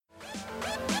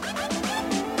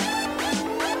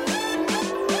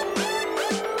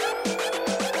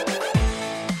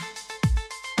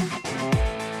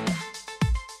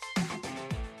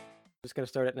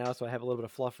start it now, so I have a little bit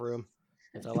of fluff room.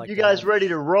 As I like You to guys have. ready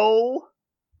to roll?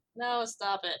 No,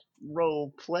 stop it.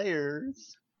 Role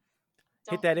players.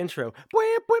 Hit that intro.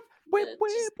 Whip, whip, whip, Uh,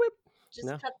 whip, just- whip. Just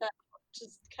No? cut that.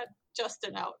 Just cut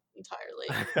Justin out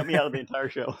entirely. Cut me out of the entire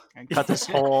show. And cut this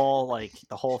whole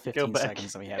the whole 15 back.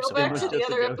 seconds that we have. Go so back far. to the just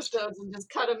a other ghost. episodes and just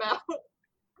cut him out.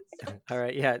 All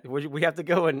right, yeah, we have to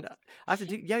go and I have to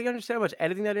do. Yeah, you understand how much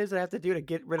editing that is? I have to do to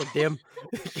get rid of Dim.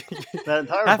 That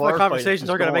entire Half bar my fight conversations is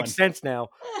are going to make gone. sense now.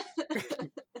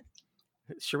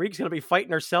 Sharik's going to be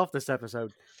fighting herself this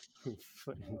episode.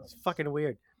 It's fucking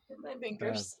weird. My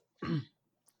fingers.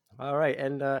 All right,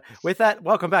 and with that,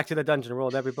 welcome back to the Dungeon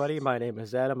World, everybody. My name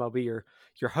is Adam. I'll be your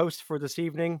host for this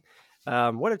evening.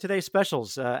 What are today's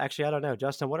specials? Actually, I don't know.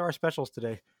 Justin, what are our specials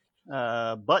today?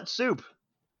 Butt soup.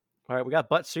 All right, we got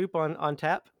butt soup on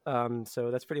tap. So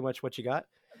that's pretty much what you got.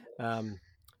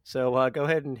 So go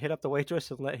ahead and hit up the waitress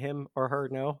and let him or her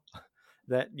know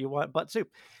that you want butt soup.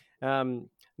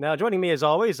 Now, joining me as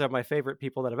always are my favorite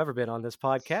people that have ever been on this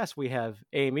podcast. We have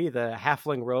Amy, the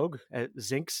halfling rogue,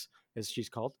 Zinx, as she's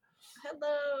called.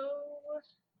 Hello.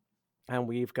 And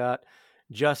we've got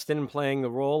Justin playing the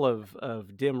role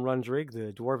of Dim Rundrig,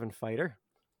 the dwarven fighter.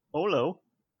 Olo.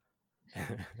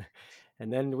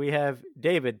 And then we have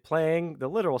David playing the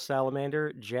literal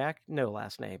salamander, Jack, no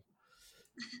last name.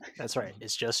 That's right.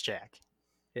 It's just Jack.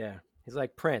 Yeah, he's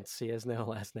like Prince. He has no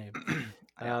last name.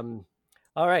 Yeah.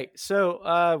 All right,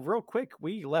 so real quick,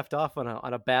 we left off on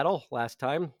a battle last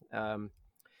time.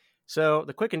 So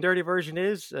the quick and dirty version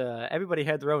is everybody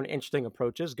had their own interesting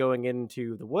approaches going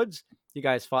into the woods. You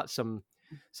guys fought some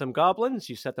goblins.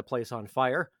 You set the place on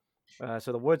fire.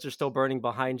 So the woods are still burning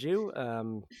behind you.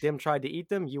 Dim tried to eat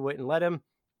them. You wouldn't let him.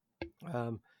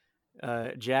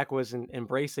 Jack was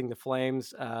embracing the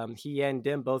flames. He and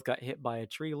Dim both got hit by a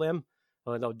tree limb.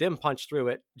 No, Dim punched through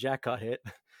it. Jack got hit.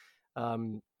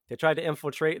 They tried to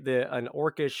infiltrate an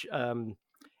orcish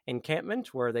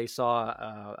encampment where they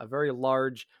saw a very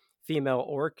large female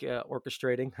orc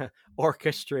orchestrating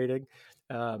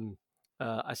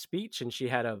a speech, and she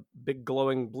had a big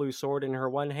glowing blue sword in her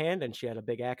one hand, and she had a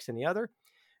big axe in the other.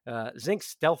 Zinc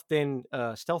stealthed in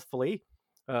stealthily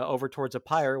over towards a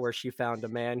pyre where she found a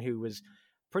man who was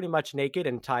pretty much naked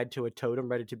and tied to a totem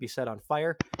ready to be set on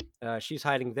fire. She's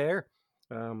hiding there.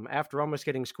 After almost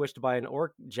getting squished by an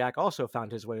orc, Jack also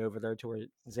found his way over there to where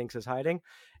Zinx is hiding.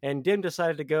 And Dim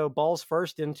decided to go balls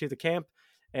first into the camp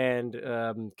and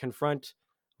confront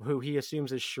who he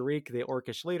assumes is Sharik, the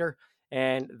orcish leader.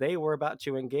 And they were about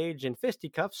to engage in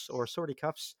fisticuffs or swordy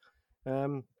cuffs,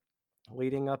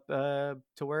 leading up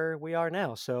to where we are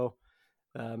now. So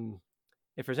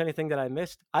if there's anything that I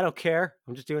missed, I don't care.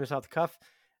 I'm just doing this off the cuff.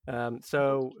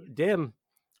 So Dim,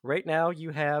 right now you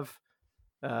have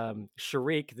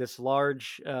Sharik, this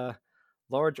large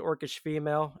orcish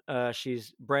female.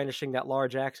 She's brandishing that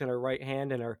large axe in her right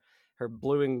hand and her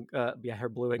glowing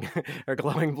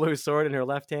blue sword in her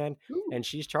left hand. Ooh. And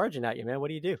she's charging at you, man. What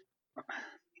do you do?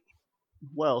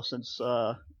 Well, since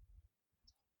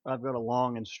I've got a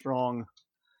long and strong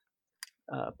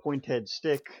point-head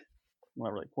stick, well,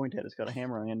 not really point-head, it's got a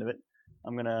hammer on the end of it,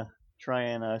 I'm going to try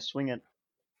and swing it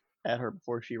at her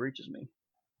before she reaches me.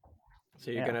 So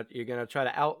you're gonna try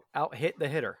to out hit the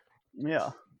hitter.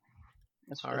 Yeah.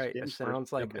 All right. That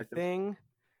sounds like a thing.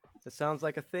 That sounds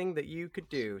like a thing that you could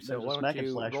do. So There's a why smack don't and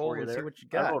you slash roll for you and see there. what you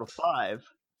got? I rolled a 5.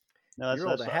 No, You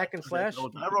rolled a hack and slash.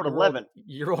 I rolled 11.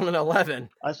 You rolled an 11.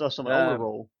 I saw someone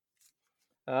overroll.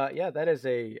 Yeah, that is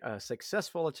a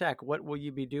successful attack. What will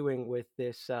you be doing with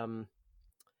this roll?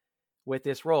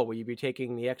 Will you be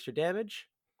taking the extra damage?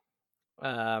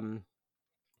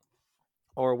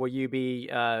 Or will you be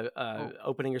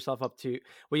opening yourself up to?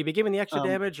 Will you be giving the extra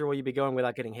damage, or will you be going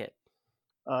without getting hit?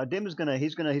 Dim is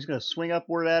he's gonna swing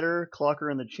upward at her, clock her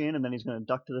in the chin, and then he's gonna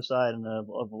duck to the side and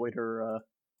avoid her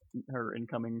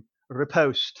incoming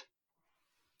riposte.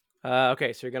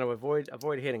 Okay, so you're gonna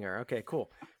avoid hitting her. Okay,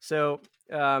 cool. So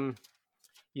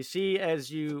you see as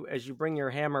you bring your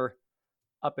hammer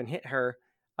up and hit her,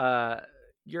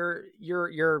 your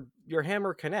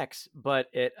hammer connects, but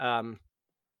it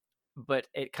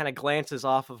kind of glances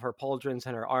off of her pauldrons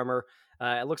and her armor.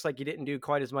 It looks like you didn't do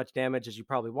quite as much damage as you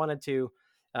probably wanted to,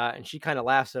 and she kind of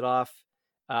laughs it off.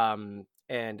 And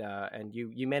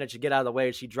you manage to get out of the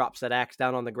way. She drops that axe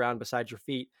down on the ground beside your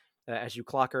feet as you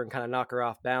clock her and kind of knock her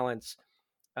off balance.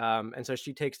 And so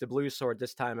she takes the blue sword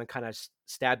this time and kind of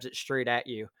stabs it straight at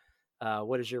you.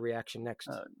 What is your reaction next?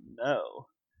 No,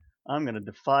 I'm gonna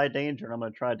defy danger, and I'm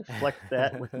gonna try to deflect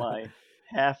that with my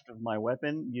haft of my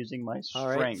weapon using my strength.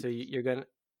 All right, so you're gonna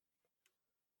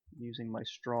using my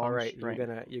strong. All right,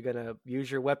 strength. you're gonna use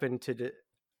your weapon to.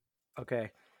 Okay,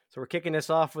 So we're kicking this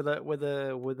off with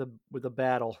a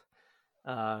battle.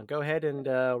 Go ahead and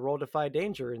roll Defy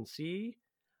Danger and see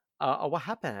what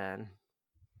happened.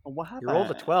 What happened? You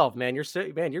rolled a 12, man. You're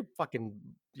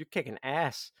kicking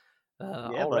ass Yeah,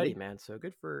 already, buddy. man. So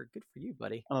good for you,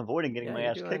 buddy. I'm avoiding getting my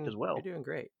ass kicked as well. You're doing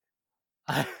great.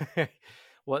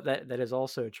 Well, that is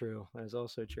also true. That is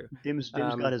also true. Dim's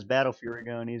got his battle fury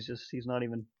going. He's not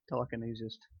even talking. He's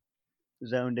just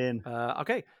zoned in.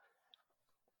 Okay.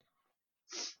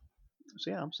 So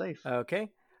yeah, I'm safe. Okay.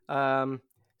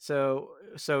 So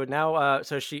now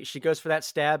so she goes for that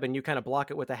stab and you kind of block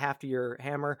it with a haft of your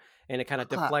hammer and it kind of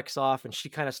deflects off and she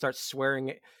kind of starts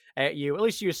swearing at you. At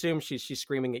least you assume she's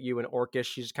screaming at you in Orcish.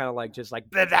 She's kind of like just like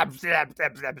blah, blah, blah, blah,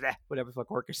 blah, blah, whatever the fuck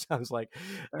Orcish sounds like.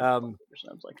 Sounds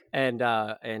like.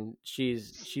 And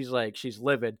she's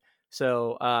livid.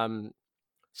 So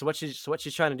so what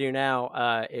she's trying to do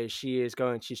now is she's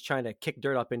trying to kick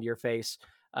dirt up into your face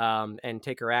and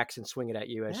take her axe and swing it at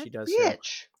you as she does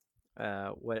bitch.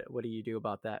 so. What do you do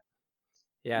about that?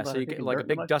 Yeah, About so you get like a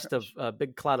big dust of a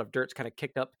big cloud of dirt's kind of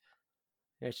kicked up.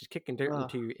 Yeah, she's kicking dirt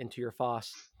into your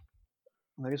foss.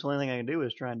 I guess the only thing I can do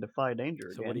is try and defy danger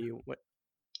again. So what do you what?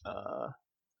 I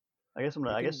guess I'm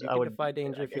gonna. You can defy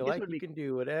danger if you like. You can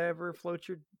do whatever floats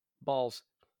your balls.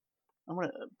 I'm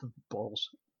gonna balls.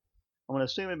 I'm gonna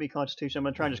assume it'd be Constitution. I'm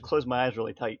gonna try and just close my eyes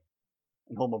really tight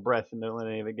and hold my breath and don't let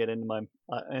any of it get into my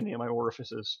any of my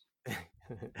orifices.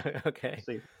 Okay. Let's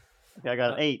see. Okay, I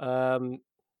got an 8.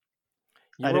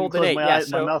 You I rolled didn't an 8.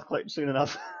 close Yeah, my mouth quite soon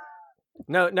enough.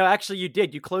 No, actually you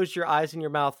did. You closed your eyes and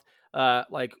your mouth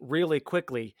like really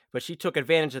quickly, but she took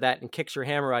advantage of that and kicks your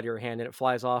hammer out of your hand and it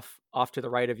flies off to the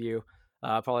right of you,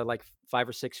 probably like 5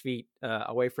 or 6 feet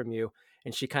away from you,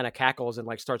 and she kind of cackles and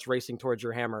like starts racing towards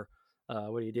your hammer.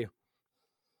 What do you do?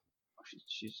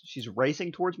 She's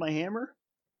racing towards my hammer?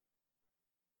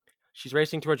 She's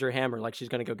racing towards your hammer like she's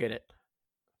going to go get it.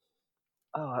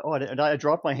 Did I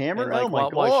drop my hammer? Like, oh my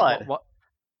god.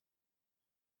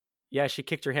 Yeah, she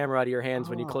kicked your hammer out of your hands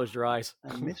when you closed your eyes.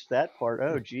 I missed that part.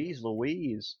 Oh, geez,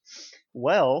 Louise.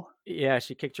 Well. Yeah,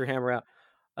 she kicked your hammer out.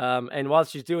 And while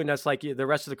she's doing this, like the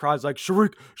rest of the crowd's like,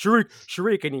 Sharik, Sharik,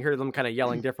 Sharik. And you hear them kind of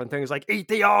yelling different things like, eat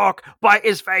the orc, bite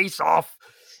his face off.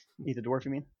 Eat the dwarf,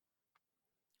 you mean?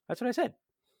 That's what I said.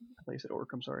 I thought you said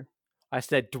orc, I'm sorry. I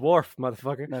said dwarf,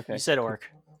 motherfucker. Okay. You said orc.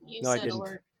 No, I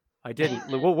didn't. I didn't.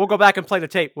 We'll go back and play the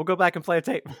tape. I'm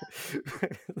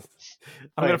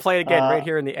going to play it again right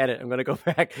here in the edit. I'm going to go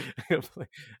back.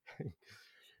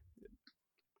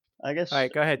 I guess. All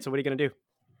right, go ahead. So what are you going to do?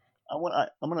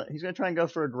 He's going to try and go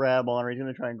for a grab on her. He's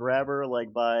going to try and grab her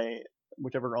like by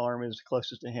whichever arm is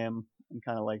closest to him and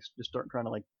kind of like just start trying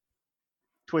to like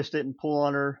twist it and pull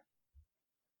on her.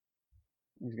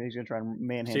 He's going to try and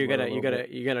manhandle. So you're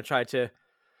gonna try to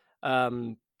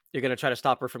you're gonna try to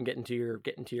stop her from getting to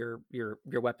your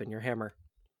weapon, your hammer.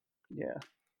 Yeah.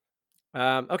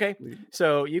 Okay.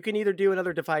 So you can either do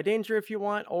another defy danger if you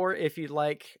want, or if you'd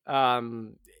like,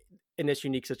 in this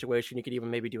unique situation, you could even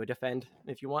maybe do a defend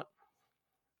if you want.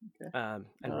 Okay. And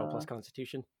roll plus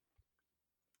Constitution.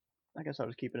 I guess I'll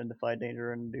just keep it in defy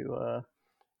danger and do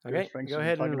okay. Go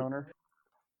ahead and on her.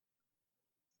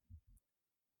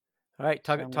 All right,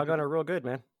 tug on her real good,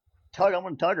 man. I'm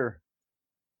gonna tug her.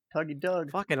 Tuggy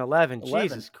Doug. Fucking 11.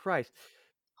 Jesus Christ.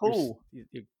 Oh.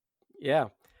 Yeah.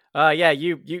 Yeah.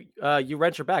 You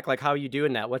wrench her back. Like, how are you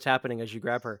doing that? What's happening as you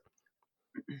grab her?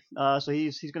 So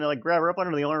he's gonna like grab her up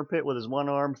under the armpit with his one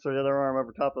arm, throw the other arm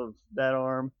over top of that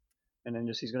arm, and then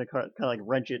he's gonna kind of like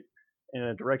wrench it in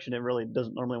a direction it really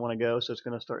doesn't normally want to go. So it's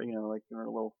gonna start, like a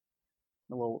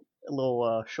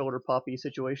little shoulder poppy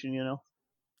situation,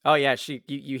 Oh yeah,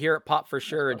 you hear it pop for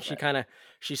sure, and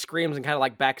she screams and kind of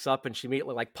like backs up, and she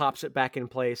immediately like pops it back in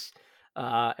place,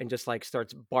 and just like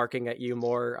starts barking at you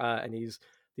more, and these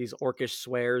orcish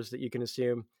swears that you can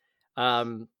assume.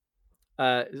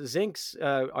 Zinx,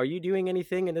 are you doing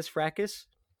anything in this fracas?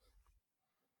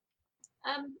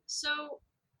 So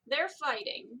they're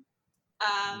fighting.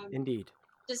 Indeed.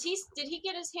 Did he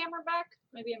get his hammer back?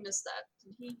 Maybe I missed that.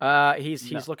 Did he?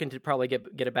 He's looking to probably get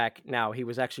it back now. He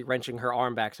was actually wrenching her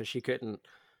arm back so she couldn't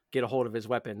get a hold of his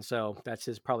weapon. So that's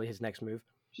probably his next move.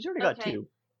 She's already got 2.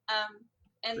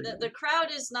 And the crowd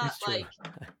is not like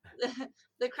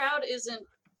the crowd isn't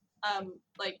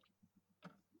like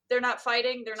they're not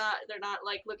fighting. They're not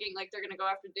like looking like they're gonna go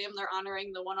after Dim. They're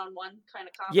honoring the one-on-one kind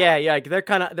of combat. Yeah.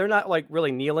 They're not like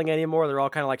really kneeling anymore. They're all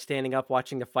kind of like standing up,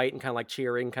 watching the fight, and kind of like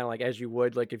cheering, kind of like as you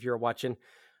would like if you were watching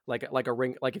like a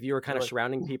ring, like if you were kind of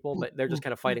surrounding people, but they're just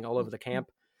kind of fighting all over the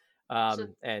camp. So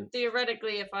and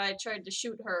theoretically, if I tried to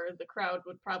shoot her, the crowd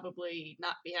would probably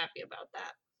not be happy about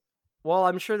that. Well,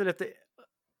 I'm sure that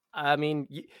I mean,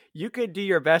 you could do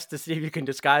your best to see if you can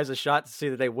disguise a shot to see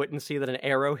that they wouldn't see that an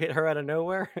arrow hit her out of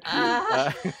nowhere.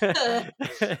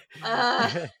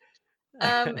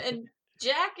 And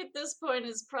Jack at this point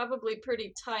is probably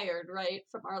pretty tired, right,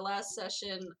 from our last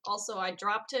session. Also, I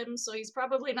dropped him, so he's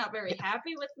probably not very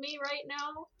happy with me right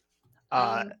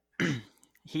now.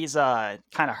 He's kind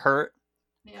of hurt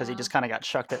because he Yeah. just kind of got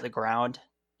chucked at the ground.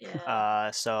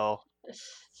 Yeah. So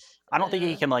I don't think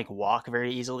he can like walk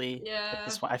very easily. Yeah. At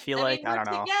this point. I feel I like mean, I we're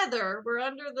don't know. together. We're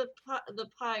under the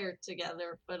pyre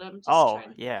together, but I'm just Oh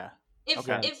trying. yeah. If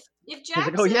Okay. if He's Jack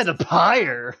like, oh yeah, sets the a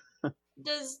fire, pyre.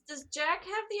 does Jack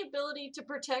have the ability to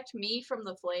protect me from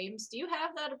the flames? Do you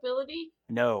have that ability?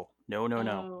 No. Oh,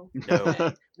 No.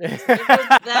 okay. If it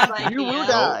was that idea, You will Nope,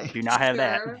 die. do not have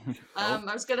that. Sure. Nope.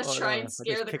 I was gonna Oh, try no, and I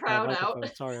scare just the kicked my crowd out.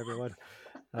 microphone. Sorry, everyone.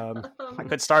 I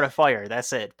could start a fire.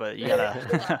 That's it. But you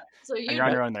gotta. So you You're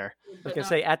on your own there. I was but gonna not-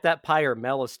 say at that pyre,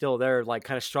 Mel is still there, like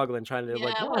kind of struggling, trying to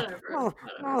like. yeah, whatever.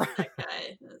 That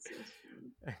guy.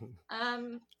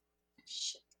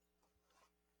 Shit.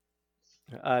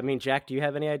 I mean, Jack, do you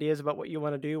have any ideas about what you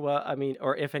want to do? I mean,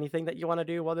 or if anything that you want to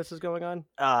do while this is going on?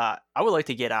 I would like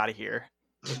to get out of here,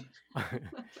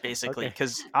 basically, Okay.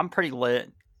 because I'm pretty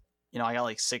lit. You know, I got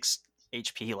like 6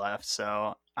 HP left,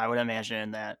 so I would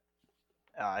imagine that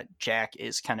Jack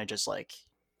is kind of just like,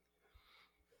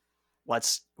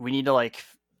 we need to like,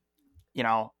 you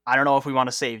know, I don't know if we want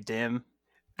to save Dim,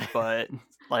 but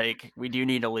like we do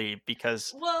need to leave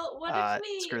because Well, what if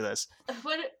we? screw this.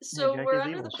 So Jack we're is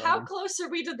under evil, the. How son. close are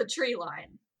we to the tree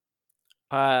line?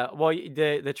 Well,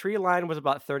 the tree line was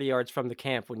about 30 yards from the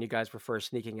camp when you guys were first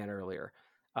sneaking in earlier.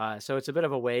 So it's a bit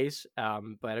of a ways. But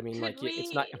I mean, Could like we?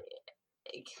 it's not.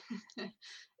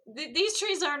 These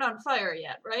trees aren't on fire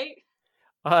yet, right?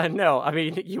 No, I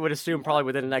mean you would assume probably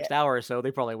within the next hour or so they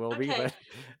probably will be. Okay.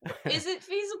 But Is it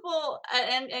feasible?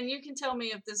 And you can tell me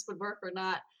if this would work or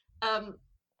not.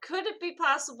 Could it be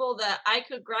possible that I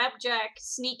could grab Jack,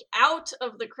 sneak out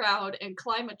of the crowd, and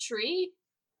climb a tree?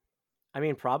 I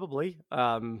mean, probably.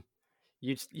 I'd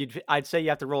say you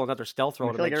have to roll another stealth I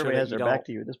roll feel to like make sure everybody that has you their don't. back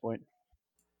to you at this point.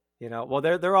 You know, well,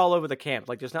 they're all over the camp.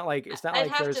 Like, there's not like it's not I'd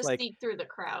like have there's to like. sneak through the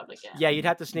crowd again. Yeah, you'd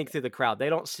have to sneak through the crowd. They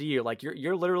don't see you. Like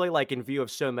you're literally like in view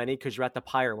of so many because you're at the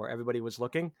pyre where everybody was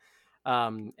looking.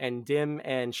 And Dim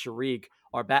and Sharik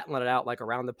are battling it out like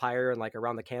around the pyre and like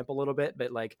around the camp a little bit,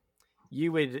 but like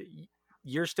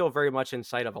you're still very much in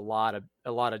sight of a lot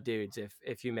of dudes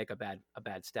if you make a bad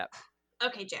step.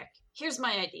 Okay, Jack. Here's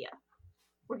my idea.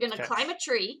 We're gonna Okay. climb a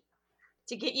tree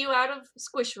to get you out of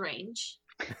squish range,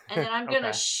 and then I'm gonna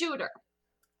Okay. shoot her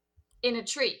in a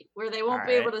tree where they won't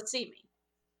be Alright. able to see me.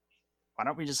 Why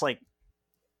don't we just like,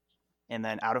 and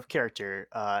then out of character.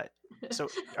 So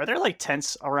are there like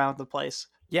tents around the place?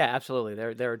 Yeah, absolutely.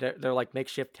 They're like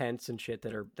makeshift tents and shit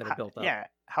that are built up. Yeah.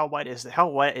 How wet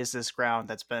is this ground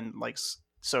that's been like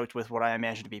soaked with what I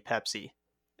imagine to be Pepsi?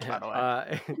 By the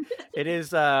way.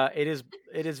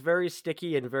 It is very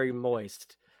sticky and very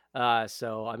moist.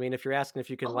 So I mean, if you're asking if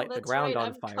you can light the that's ground right. on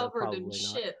I'm fire, covered probably in not.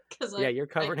 shit because Yeah, you're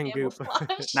covered in goop.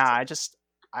 Nah,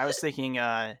 I was thinking.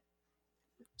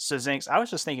 So Zinx, I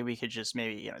was just thinking we could just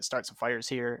maybe start some fires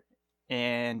here,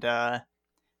 and I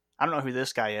don't know who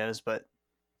this guy is, but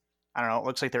I don't know. It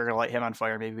looks like they're gonna light him on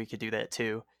fire. Maybe we could do that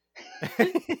too.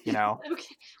 You know.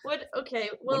 Okay. Okay.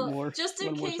 Well, more- just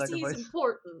in one more case he's sacrifice.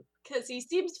 important, because he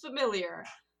seems familiar.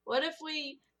 What if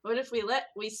we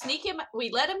sneak him? We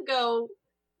let him go.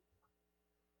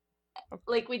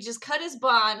 Like we just cut his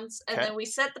bonds, and Okay. then we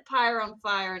set the pyre on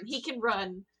fire, and he can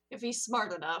run if he's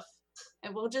smart enough.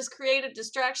 And we'll just create a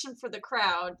distraction for the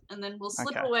crowd, and then we'll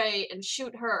slip Okay. away and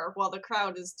shoot her while the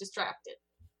crowd is distracted.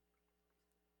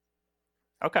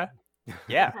 Okay.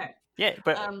 Yeah. Okay. Yeah,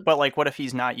 Um, but like, what if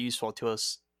he's not useful to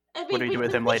us? I mean, What do we do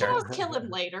with him we later? can always kill him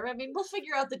later. I mean, we'll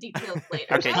figure out the details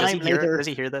later. Okay. Time later. Does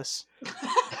he hear this?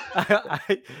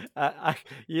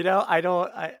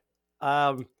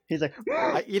 He's like,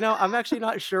 I'm actually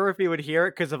not sure if he would hear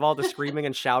it because of all the screaming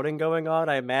and shouting going on.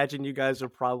 I imagine you guys are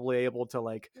probably able to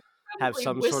like have Probably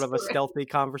some sort of a whispering. stealthy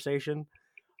conversation.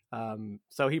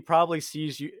 So he probably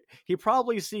sees you. He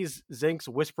probably sees Zinx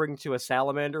whispering to a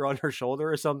salamander on her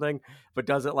shoulder or something, but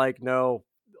doesn't like know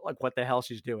like what the hell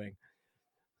she's doing.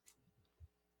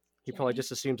 He probably Okay.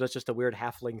 just assumes that's just a weird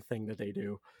halfling thing that they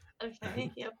do.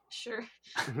 Okay, yep, sure.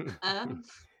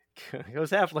 Those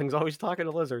halflings always talking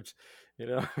to lizards, you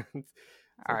know.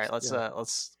 All right. Let's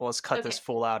cut this Okay.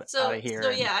 fool out So of here. so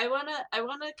and- yeah, I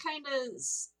wanna kind of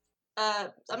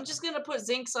I'm just gonna put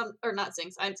Zinx on, or not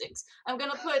Zinx, I'm Zinx. I'm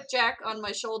gonna put Jack on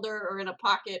my shoulder or in a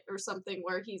pocket or something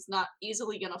where he's not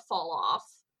easily gonna fall off.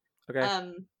 Okay.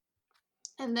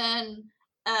 And then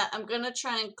I'm gonna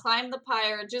try and climb the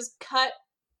pyre and just cut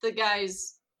the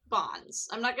guy's bonds.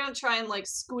 I'm not gonna try and like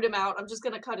scoot him out. I'm just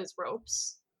gonna cut his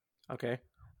ropes. Okay.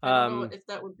 I don't know if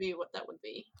that would be what that would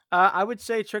be. I would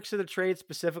say tricks of the trade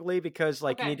specifically because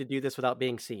like you Okay. need to do this without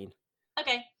being seen.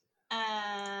 Okay.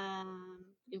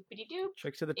 Doopity-doop.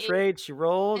 Tricks of the trade. She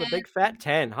rolled a big fat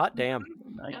 10. Hot damn.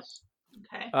 Nice.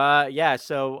 Okay. Yeah.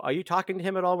 So are you talking to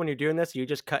him at all when you're doing this? Or are you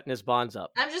just cutting his bonds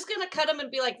up? I'm just gonna cut him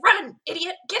and be like, "Run,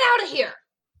 idiot! Get out of here!"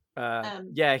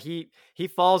 Yeah, he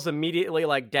falls immediately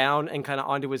like down and kind of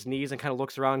onto his knees and kind of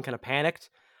looks around, kind of panicked.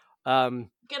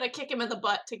 Gonna kick him in the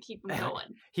butt to keep him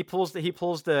going. He pulls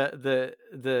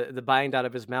the bind out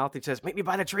of his mouth. He says, "Make me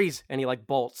by the trees," and he like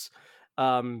bolts.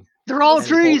 They're all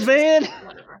trees, man.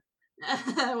 Whatever.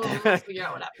 We'll figure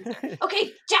out what happens there.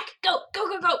 Okay, Jack, go,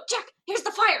 Jack. Here's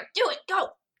the fire. Do it. Go.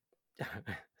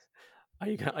 Are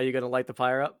you gonna light the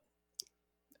fire up?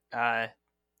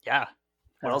 Yeah.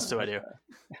 What else do I do?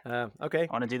 Okay.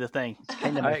 I want to do the thing.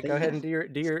 All right, go ahead and do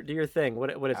your thing.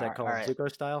 What is that called? Right.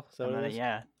 Zuko style? So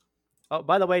Yeah. Oh,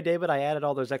 by the way, David, I added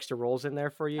all those extra rolls in there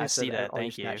for you. I see that.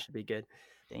 Thank you. That should be good.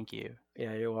 Thank you.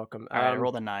 Yeah, you're welcome. All right, I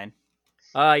rolled a 9.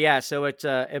 Yeah, so it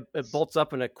bolts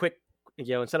up in a quick,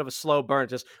 instead of a slow burn,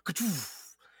 just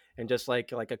and just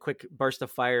like a quick burst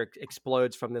of fire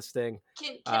explodes from this thing.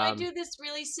 Can I do this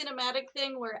really cinematic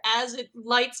thing where as it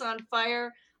lights on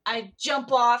fire, I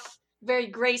jump off very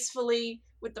gracefully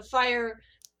with the fire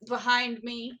behind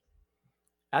me?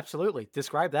 Absolutely.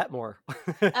 Describe that more.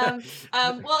 Well,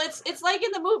 it's like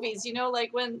in the movies, like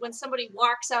when somebody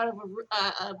walks out of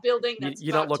a building that's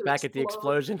you don't look back at the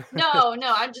explosion. No,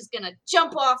 I'm just gonna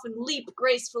jump off and leap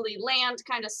gracefully, land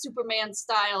kind of Superman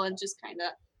style, and just kind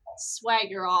of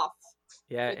swagger off.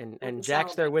 Yeah, and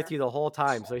Jack's there with you the whole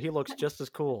time, so he looks just as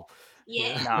cool.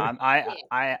 Yeah. No,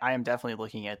 I am definitely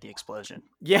looking at the explosion.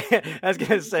 Yeah, I was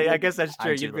gonna say, I guess that's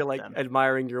true. I do You'd be look like at them.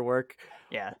 admiring your work.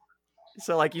 Yeah.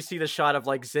 So like you see the shot of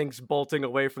like Zinx bolting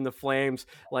away from the flames,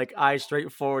 like eyes straight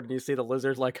forward, and you see the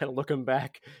lizards like kind of looking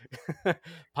back,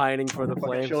 pining for the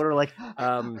flames. Shoulder, like.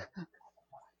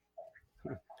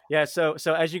 Yeah. So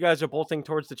as you guys are bolting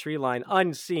towards the tree line,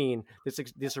 unseen,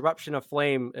 this eruption of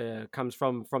flame comes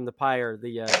from the pyre,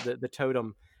 the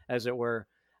totem, as it were,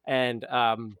 and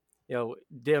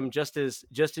Dim, just as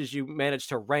you manage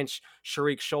to wrench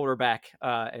Shariq's shoulder back,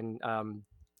 and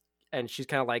she's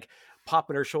kind of like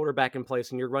popping her shoulder back in place,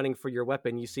 and you're running for your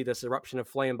weapon. You see this eruption of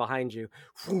flame behind you.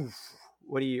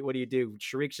 What do you do?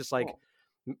 Shariq's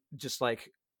just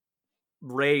like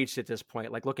raged at this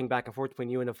point, like looking back and forth between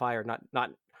you and the fire,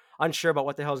 not unsure about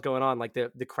what the hell's going on. Like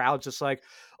the crowd's just like,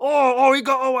 oh, he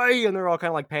got away, and they're all kind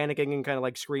of like panicking and kind of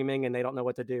like screaming, and they don't know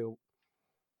what to do.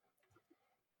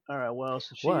 All right, well,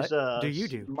 so What she's do you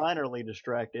do? minorly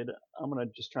distracted. I'm gonna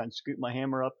just try and scoot my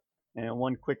hammer up, and in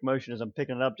one quick motion as I'm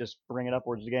picking it up, just bring it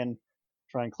upwards again,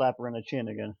 try and clap her in the chin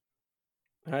again.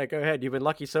 All right, go ahead. You've been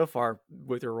lucky so far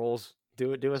with your rolls.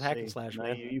 Do it with hack and See, slash, no,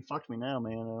 man. you fucked me now,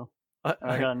 man. Though.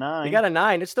 I got a 9. You got a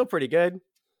 9. It's still pretty good.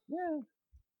 Yeah.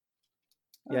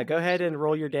 Yeah, go ahead and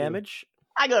roll your damage.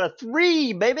 I got a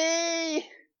 3, baby.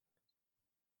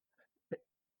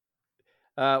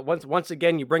 Once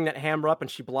again, you bring that hammer up, and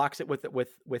she blocks it with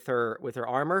her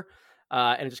armor,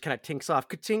 and it just kind of tinks off,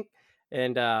 ka-tink,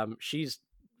 and she's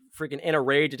freaking in a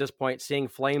rage at this point, seeing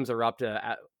flames erupt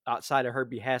outside of her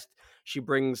behest. She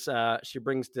brings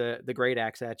the great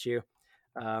axe at you.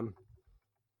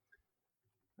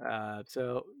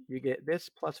 So you get this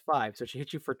plus 5. So she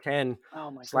hits you for 10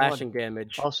 slashing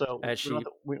damage. Also, as we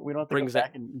don't have to brings go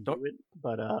back that- and don't- do it,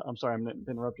 but I'm sorry, I'm going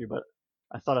to interrupt you, but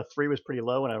I thought a 3 was pretty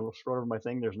low, and I scrolled over my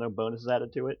thing. There's no bonuses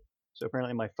added to it, so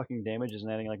apparently my fucking damage isn't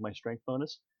adding like my strength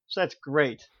bonus. So that's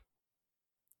great.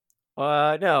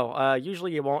 No.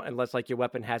 Usually you won't unless like your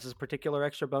weapon has this particular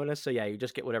extra bonus. So yeah, you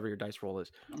just get whatever your dice roll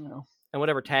is, No. and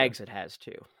whatever tags it has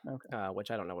too. Okay. Which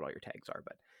I don't know what all your tags are,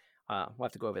 but we'll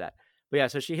have to go over that. But yeah,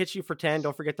 so she hits you for 10.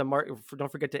 Don't forget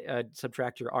to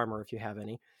subtract your armor if you have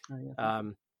any. Oh, yeah.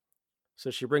 So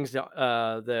she brings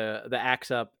the axe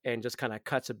up and just kind of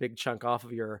cuts a big chunk off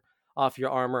your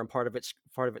armor, and part of it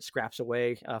scraps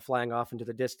away, flying off into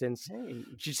the distance. Hey.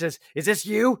 She says, "Is this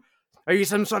you? Are you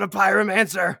some sort of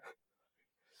pyromancer?"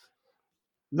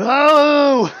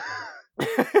 No!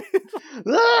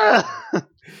 Ah!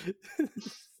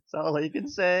 That's all he can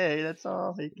say. That's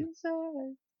all he can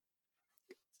say.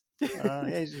 Yeah,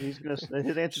 he's gonna.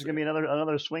 His answer's gonna be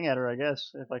another swing at her, I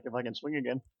guess. If I can swing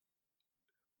again.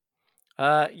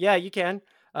 Yeah, you can.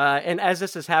 And as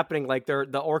this is happening, like the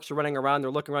orcs are running around, they're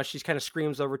looking around. She kind of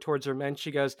screams over towards her men. She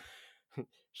goes,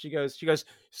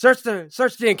 search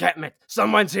the encampment.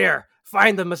 Someone's here.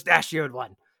 Find the mustachioed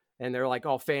one. And they're like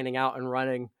all fanning out and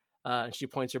running. and she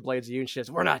points her blades at you, and she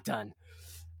says, "We're not done."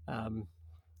 And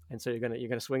so you're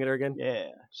gonna swing at her again. Yeah.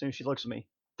 As soon as she looks at me,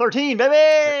 13,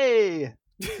 baby.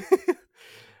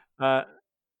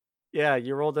 Yeah,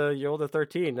 you rolled a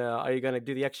 13. Are you gonna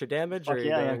do the extra damage, or Fuck are you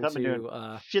yeah, going I've been doing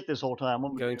to shit this whole time.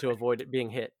 What am I going to doing? avoid it being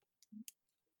hit?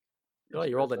 Oh,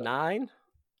 you rolled a 9.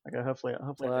 I got hopefully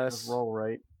I Plus- just roll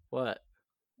right. What?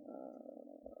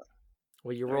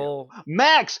 Well, you There you go. roll,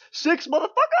 Max 6, motherfucker.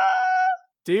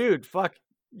 dude. Fuck,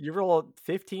 you roll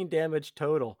 15 damage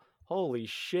total. Holy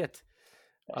shit!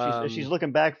 She's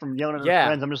looking back from yelling at her yeah.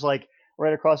 friends. I'm just like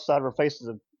right across the side of her face is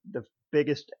the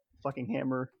biggest fucking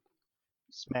hammer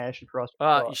smash across.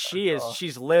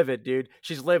 She's livid, dude.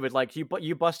 She's livid. Like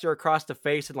you bust her across the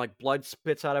face, and like blood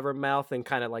spits out of her mouth, and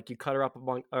kind of like you cut her up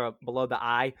below the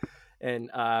eye, and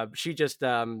she just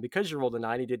because you rolled a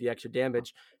 9, you did the extra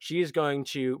damage. She is going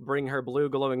to bring her blue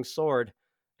glowing sword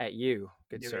at you,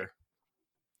 good sir.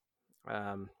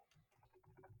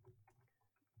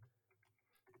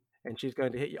 And she's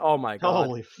going to hit you. Oh my god!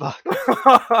 Holy fuck!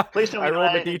 Please tell me I rolled a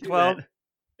I didn't do d12. that.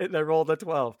 And I rolled a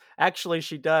 12. Actually,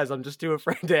 she does. I'm just too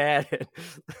afraid to add it.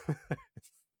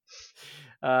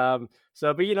 But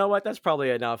you know what? That's probably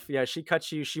enough. Yeah, she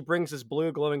cuts you. She brings this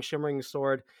blue, glowing, shimmering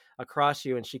sword across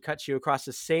you, and she cuts you across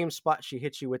the same spot she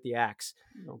hits you with the axe.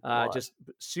 Just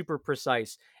super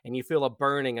precise. And you feel a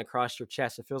burning across your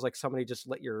chest. It feels like somebody just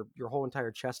lit your whole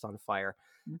entire chest on fire.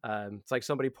 It's like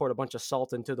somebody poured a bunch of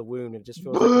salt into the wound. And it just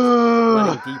feels like it's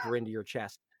running deeper into your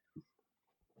chest.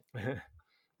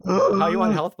 How are you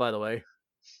on health, by the way?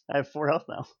 I have 4 health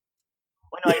now.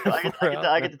 Wait, no,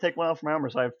 I get to take 1 off my armor,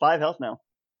 so I have 5 health now.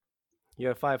 You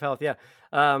have 5 health, yeah.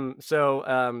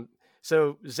 So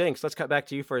Zinx, let's cut back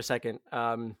to you for a second.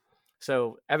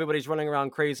 So everybody's running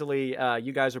around crazily.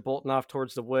 You guys are bolting off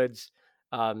towards the woods.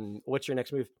 What's your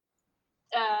next move?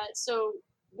 So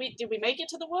did we make it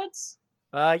to the woods?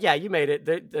 Yeah, you made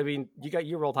it. I mean,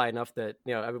 you rolled high enough that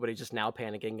everybody's just now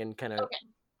panicking and kind of. Okay.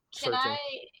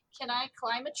 Can I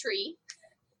climb a tree?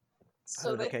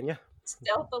 So that can you?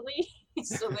 Stealthily,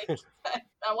 so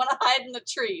I want to hide in the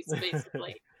trees,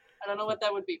 basically. I don't know what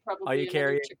that would be. Probably. Are you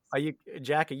carrying?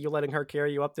 Jack? Are you letting her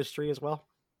carry you up this tree as well?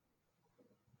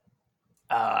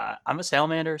 I'm a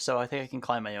salamander, so I think I can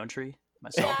climb my own tree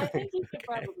myself. Yeah, I think you could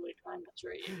probably climb the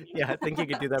tree. Yeah, I think you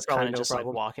could do that. It's probably kind of no just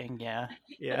problem. like walking. Yeah.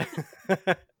 Yeah.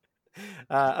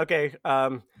 Okay.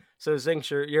 So Zinx,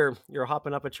 you're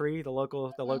hopping up a tree. The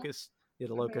local tree,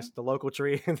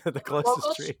 the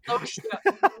closest tree.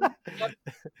 Yep.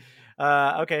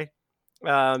 Okay.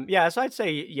 Yeah. So I'd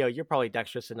say you're probably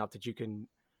dexterous enough that you can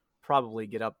probably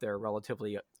get up there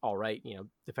relatively all right.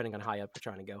 Depending on how high up you're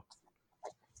trying to go.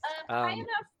 High enough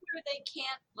where they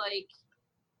can't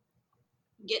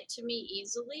get to me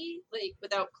easily,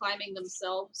 without climbing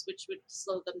themselves, which would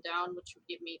slow them down, which would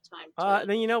give me time to.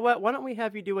 Then you know what? Why don't we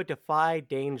have you do a defy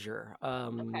danger?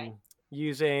 Okay.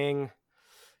 Using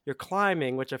your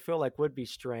climbing, which I feel like would be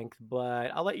strength,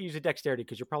 but I'll let you use a dexterity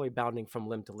because you're probably bounding from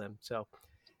limb to limb. So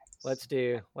let's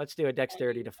do a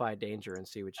dexterity defy danger and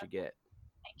see what you get.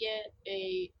 I get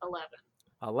a 11.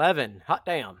 11. Hot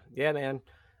damn. Yeah, man.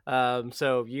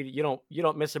 So you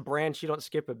don't miss a branch, you don't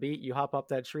skip a beat, you hop up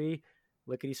that tree,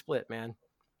 lickety split, man.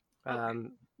 Okay.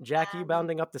 Jack, you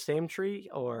bounding up the same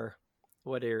tree, or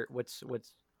what are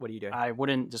you doing? I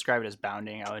wouldn't describe it as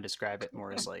bounding. I would describe it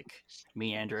more as like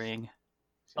meandering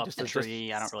up the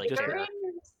tree. I don't really care.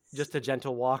 Just a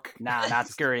gentle walk. Nah, not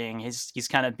scurrying. He's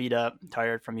kind of beat up,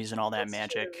 tired from using all that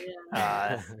magic, true,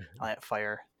 all that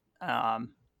fire. Yeah.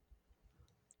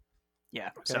 Okay.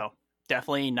 So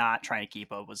definitely not trying to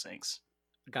keep up with Zinx.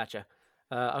 Gotcha.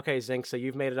 Okay, Zinx. So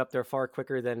you've made it up there far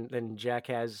quicker than Jack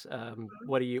has.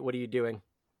 What are you doing?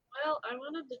 Well, I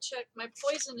wanted to check. My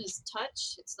poison is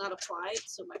touch. It's not applied,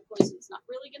 so my poison's not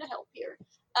really going to help here.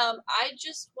 I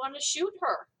just want to shoot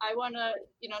her. I want to,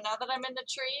 now that I'm in the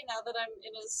tree, now that I'm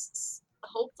in a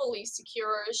hopefully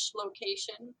secure-ish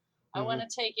location, I want to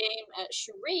take aim at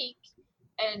Sharik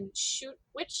and shoot.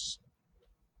 Which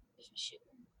is she?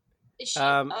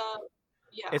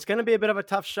 Yeah. It's going to be a bit of a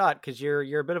tough shot because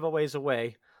you're a bit of a ways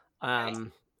away,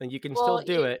 and you can still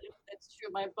do it. That's true.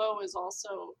 My bow is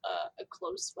also a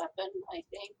close weapon, I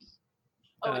think.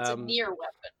 Oh, it's a near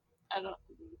weapon. I don't.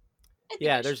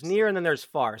 Yeah, there's near and then there's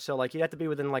far. So you have to be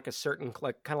within a certain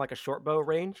kind of like a short bow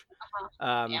range.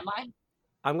 Am I?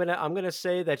 I'm gonna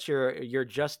say that you're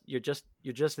just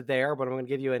there, but I'm gonna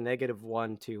give you a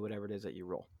 -1 to whatever it is that you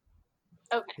roll.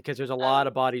 Okay. Because there's a lot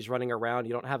of bodies running around.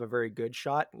 You don't have a very good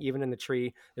shot. Even in the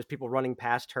tree, there's people running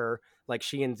past her. Like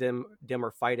she and Dim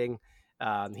are fighting.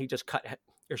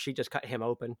 She just cut him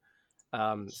open.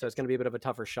 So it's going to be a bit of a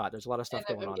tougher shot. There's a lot of stuff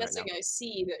going on right now. I'm guessing I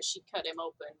see that she cut him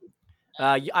open.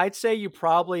 I'd say you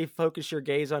probably focus your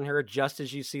gaze on her just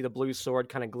as you see the blue sword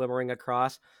kind of glimmering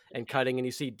across and cutting, and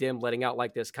you see Dim letting out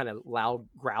like this kind of loud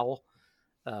growl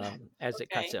as it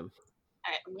cuts Okay. him.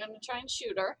 All right, I'm gonna try and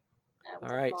shoot her.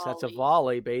 All right, so that's a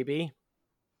volley, baby.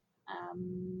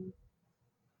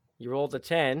 You rolled a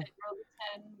 10 I rolled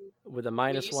a 10. with a You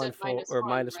minus said one minus or one,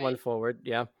 minus one right? forward.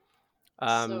 Yeah.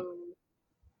 So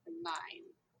 9.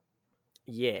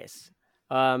 Yes.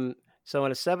 So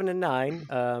on a 7 and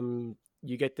 9,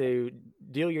 you get to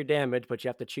deal your damage, but you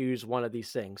have to choose one of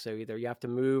these things. So either you have to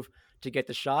move to get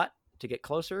the shot to get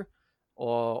closer,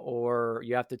 or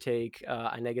you have to take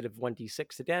a negative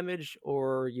 1d6 to damage,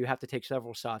 or you have to take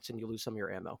several shots and you lose some of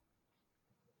your ammo.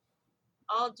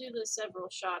 I'll do the several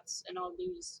shots and I'll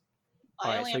lose. I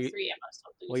All right, only so have 3 ammo, so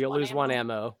I'll lose Well, you'll lose one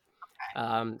ammo.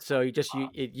 So you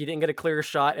didn't get a clear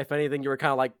shot. If anything, you were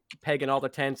kind of like pegging all the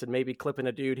tents and maybe clipping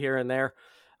a dude here and there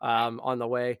on the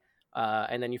way.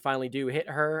 And then you finally do hit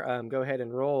her. Go ahead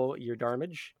and roll your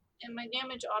damage. And my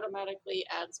damage automatically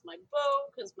adds my bow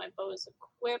because my bow is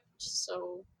equipped.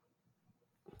 So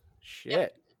Shit.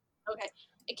 Yep. Okay.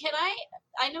 Can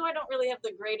I know I don't really have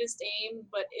the greatest aim,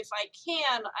 but if I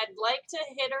can, I'd like to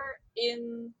hit her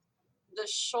in the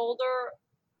shoulder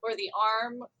or the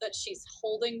arm that she's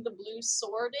holding the blue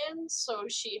sword in, so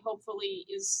she hopefully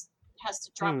has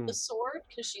to drop the sword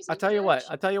because she's. I'll tell you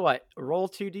what. Roll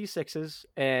 2d6s,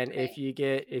 and Okay. if you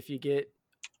get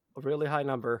a really high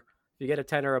number, if you get a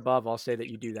 10 or above, I'll say that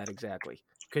you do that exactly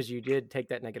because you did take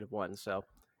that -1. So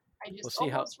I just we'll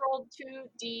see almost rolled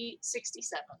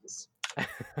 2d67s.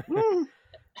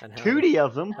 and 2D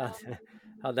of them.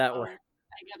 How'd that work?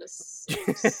 I got a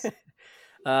 6.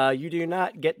 You do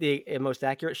not get the most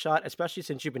accurate shot, especially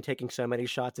since you've been taking so many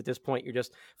shots at this point. You're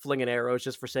just flinging arrows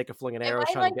just for sake of flinging arrows, Am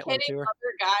I trying to get one hitting to her.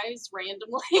 other guys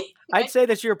randomly? I'd say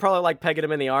that you're probably like pegging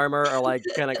them in the armor, or like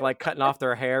kind of like cutting off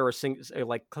their hair, or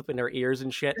like clipping their ears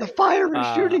and shit. The fire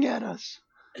is shooting at us.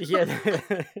 Yeah.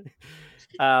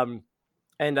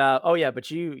 But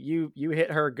you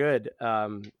hit her good.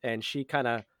 And she kind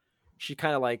of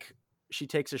like she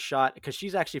takes a shot because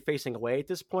she's actually facing away at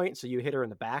this point. So you hit her in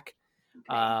the back.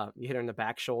 Okay. You hit her in the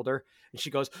back shoulder, and she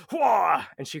goes, "Whoa!"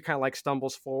 And she kind of like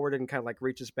stumbles forward and kind of like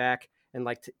reaches back and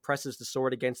like presses the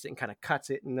sword against it and kind of cuts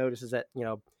it, and notices that, you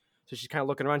know. So she's kind of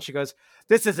looking around. She goes,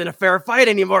 "This isn't a fair fight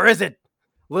anymore, is it,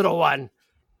 little one?"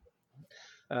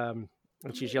 And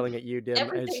she's yelling at you, Dim,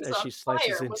 as she slices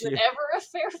fire. into Was you. it ever a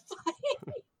fair fight?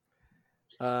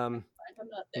 I'm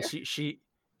not there. And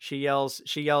she yells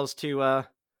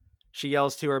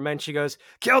to her men. She goes,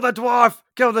 "Kill the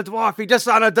dwarf! He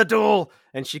dishonored the duel!"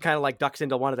 And she kind of like ducks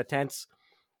into one of the tents.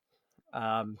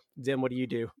 Dim, what do you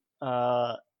do?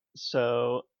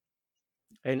 So,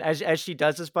 and as she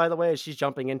does this, by the way, as she's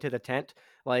jumping into the tent,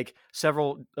 like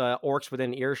several orcs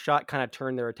within earshot kind of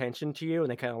turn their attention to you,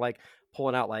 and they kind of like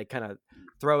pulling out like kind of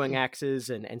throwing axes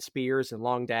and spears and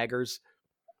long daggers.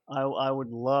 I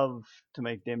would love to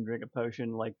make Dim drink a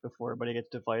potion like before everybody gets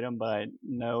to fight him, but I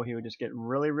know he would just get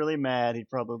really, really mad. He'd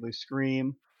probably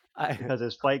scream because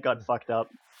his fight got fucked up.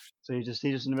 So he's just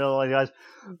in the middle of the guys,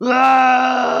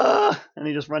 "Ah!" And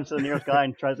he just runs to the nearest guy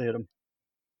and tries to hit him.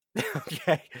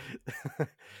 Okay.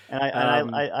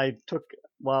 And I took,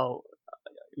 while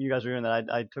you guys were doing that,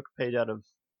 I took a page out of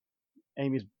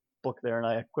Amy's book there, and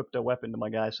I equipped a weapon to my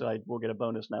guy, so I will get a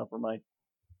bonus now for my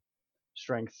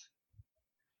strength.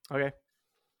 Okay.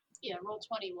 Yeah, roll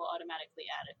 20 will automatically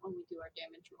add it when we do our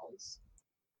damage rolls.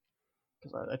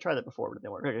 Because I tried that before, but it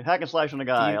didn't work. Okay, hack and slash on a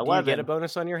guy. Do you 11. get a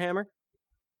bonus on your hammer?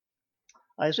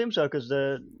 I assume so, because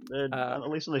at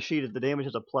least on the sheet, the damage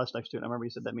has a plus next to it. I remember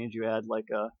you said that means you add like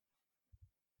a.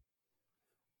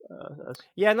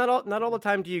 Yeah, not all the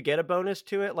time do you get a bonus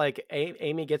to it. Like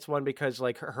Amy gets one because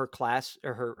like her class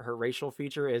or her racial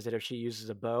feature is that if she uses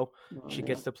a bow, she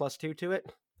gets the +2 to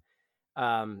it.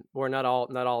 Or not all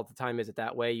the time is it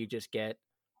that way. You just get.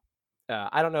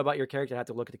 I don't know about your character. I have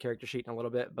to look at the character sheet in a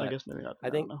little bit, but I guess maybe not. I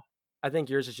think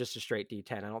yours is just a straight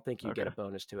D10. I don't think you get a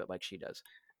bonus to it like she does.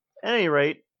 At any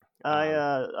rate,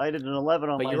 I did an 11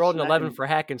 on my. But you rolled an 11 for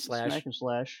hack and slash. Hack and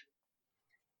slash.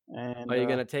 And are you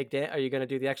gonna are you gonna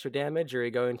do the extra damage, or are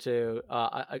you going to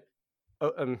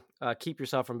keep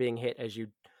yourself from being hit as you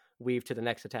weave to the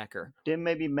next attacker? Dim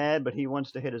may be mad, but he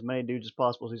wants to hit as many dudes as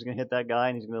possible. So he's gonna hit that guy,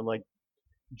 and he's gonna like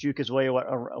juke his way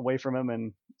away from him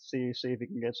and see if he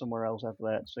can get somewhere else after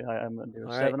that. So I'm gonna do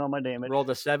a 7 on my damage. Rolled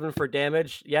a 7 for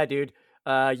damage. Yeah, dude.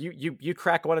 You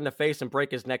crack one in the face and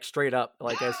break his neck straight up,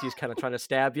 like as he's kind of trying to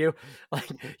stab you. Like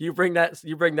you bring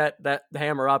that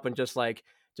hammer up and just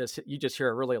you just hear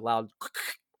a really loud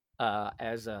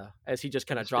as he just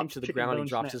kind of drops to the ground. He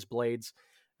drops his blades.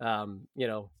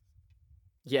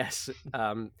 Yes.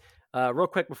 Real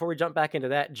quick before we jump back into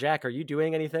that, Jack, are you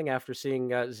doing anything after seeing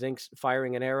Zinx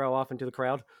firing an arrow off into the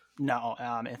crowd? No,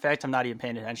 in fact, I'm not even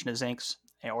paying attention to Zinx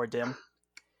or Dim,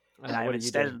 and What are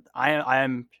you doing? I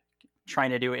am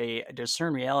trying to do a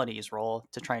discern realities roll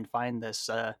to try and find this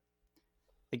the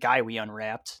guy we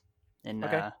unwrapped and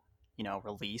Okay.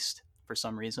 released for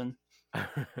some reason.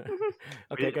 Okay,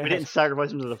 we go ahead. didn't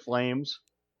sacrifice him to the flames.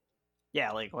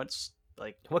 Yeah, like what's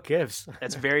like What gives?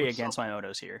 that's very against my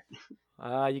motos here.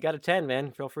 You got a 10,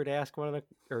 man. Feel free to ask one of the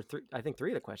or three. I think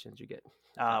 3 of the questions you get.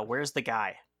 Where's the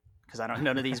guy? Because I don't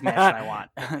none of these match I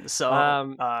want. So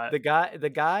The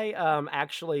guy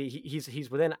actually he's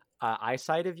within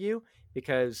eyesight of you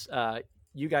because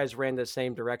you guys ran the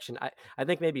same direction. I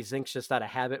think maybe Zinx just out of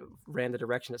habit ran the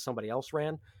direction that somebody else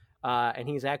ran, and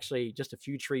he's actually just a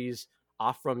few trees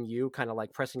off from you, kind of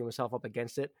like pressing himself up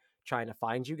against it, trying to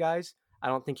find you guys. I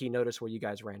don't think he noticed where you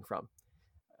guys ran from.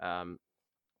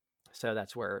 So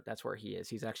that's where he is.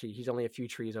 He's only a few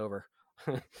trees over,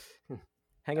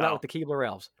 hanging out with the Keebler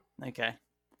elves. Okay.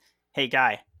 Hey,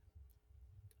 guy.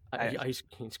 He's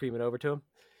screaming over to him.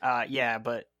 Yeah,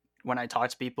 but when I talk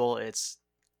to people, this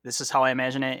is how I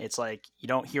imagine it. It's like you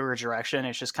don't hear a direction;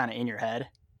 it's just kind of in your head.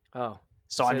 Oh,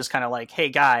 so I'm just kind of like, "Hey,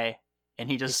 guy," and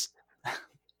he looks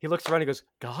around. And he goes,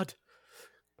 "God,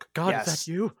 yes. Is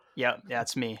that you?" Yeah,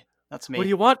 it's me. That's me. What do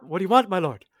you want? What do you want, my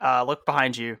lord? Look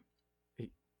behind you.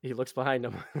 He looks behind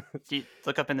him.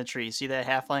 Look up in the tree. See that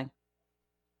halfling?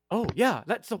 Oh yeah,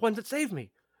 that's the one that saved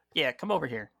me. Yeah, come over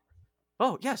here.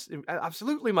 Oh yes,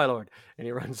 absolutely, my lord. And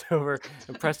he runs over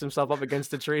and pressed himself up against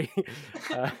the tree.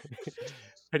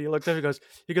 And he looks up.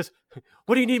 He goes,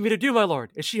 "What do you need me to do, my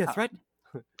lord? Is she a threat?"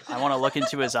 I want to look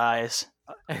into his eyes,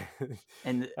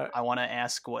 and I want to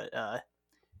ask what's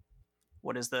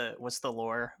the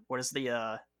lore? What is the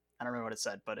I don't remember what it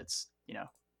said, but it's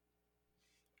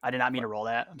I did not mean to roll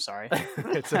that. I'm sorry.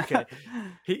 It's okay.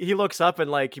 He looks up and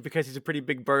because he's a pretty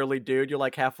big burly dude, you're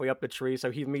like halfway up the tree,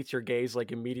 so he meets your gaze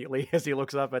like immediately as he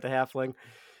looks up at the halfling,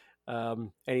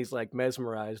 and he's like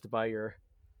mesmerized by your.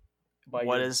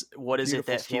 What is it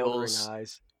that feels?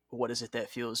 Eyes. What is it that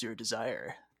fuels your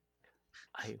desire?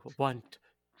 I want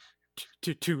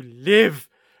to live,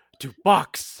 to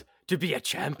box, to be a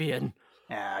champion.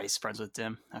 Yeah, he's friends with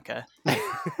Dim. Okay,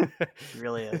 he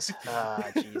really is.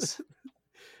 Jeez.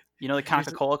 You know the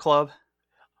Coca-Cola Club?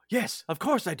 Yes, of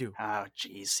course I do. Oh,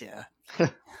 jeez, yeah.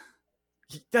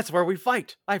 That's where we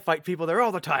fight. I fight people there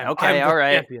all the time. Okay, all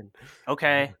right. Champion.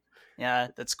 Okay, yeah,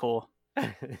 that's cool. All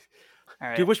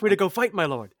right. Do you wish me to go fight, my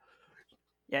lord?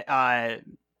 Yeah,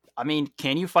 I mean,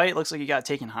 can you fight? Looks like you got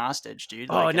taken hostage, dude.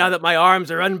 Now that my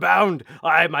arms are unbound,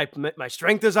 my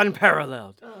strength is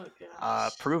unparalleled. Oh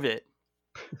god. Prove it.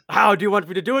 How do you want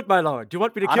me to do it, my lord? Do you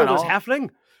want me to kill this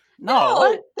halfling?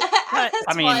 No.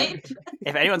 I mean,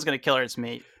 if anyone's gonna kill her, it's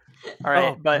me. All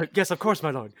right, but yes, of course,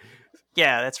 my lord.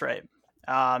 Yeah, that's right.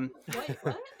 Wait,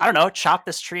 what? I don't know. Chop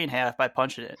this tree in half by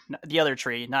punching it. The other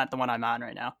tree, not the one I'm on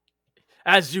right now.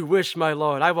 As you wish, my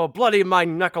lord. I will bloody my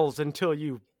knuckles until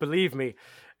you believe me.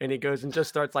 And he goes and just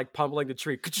starts pummeling the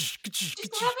tree. Just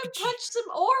have him punch some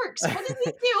orcs. What is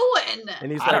he doing?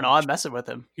 And he's I don't know. I'm messing with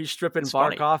him. He's stripping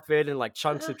bark off it and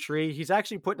chunks of tree. He's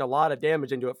actually putting a lot of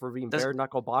damage into it for being bare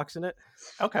knuckle boxing it.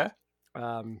 Okay.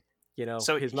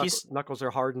 So his knuckles are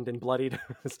hardened and bloodied.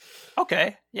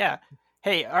 Okay. Yeah.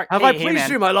 Hey, have I pleased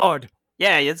you, my lord?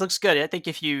 Yeah, it looks good. I think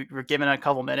if you were given a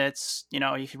couple minutes, you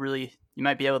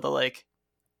might be able to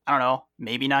I don't know,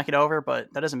 maybe knock it over,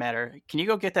 but that doesn't matter. Can you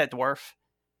go get that dwarf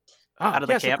out of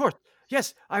the camp? Yes, of course.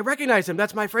 Yes, I recognize him.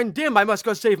 That's my friend Dim. I must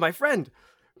go save my friend.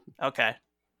 Okay.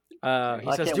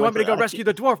 He says, "Do you want me to go rescue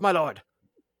the dwarf, my lord?"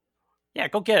 Yeah,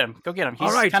 go get him. Go get him. He's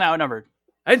all right. Kind of outnumbered.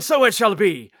 And so it shall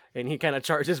be. And he kind of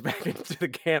charges back into the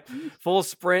camp, full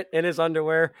sprint in his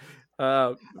underwear.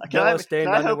 Can I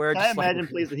imagine,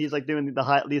 please, that he's doing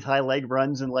these high leg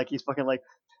runs and he's fucking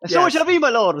and so it shall be,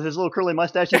 my lord, with his little curly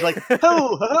mustache. He's like, ho,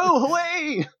 ho,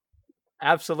 away.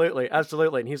 Absolutely.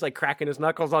 And he's cracking his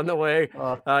knuckles on the way.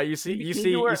 You see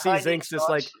Zinx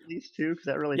just these two, because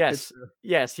that really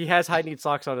yes, he has high knee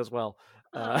socks on as well.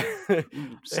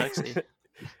 Sexy.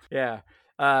 Yeah.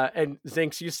 And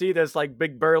Zinx, you see this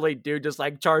big burly dude just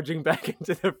charging back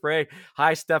into the fray,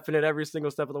 high stepping it every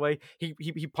single step of the way.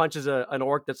 He punches an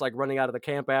orc that's running out of the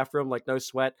camp after him, no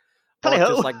sweat. Orc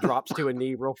just drops to a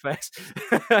knee real fast.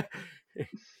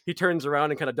 He turns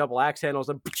around and kind of double axe handles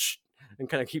him and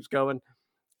kind of keeps going.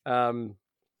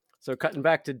 So cutting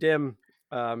back to Dim,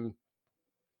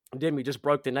 Dim, he just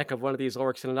broke the neck of one of these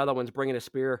orcs, and another one's bringing a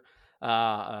spear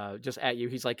just at you.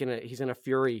 He's he's in a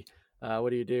fury.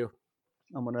 What do you do?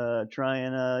 I'm gonna try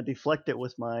and deflect it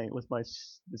with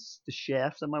the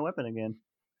shaft of my weapon again.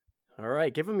 All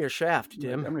right, give him your shaft, I'm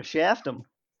Dim. gonna shaft him.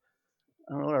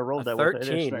 I don't know what I rolled A that with. It is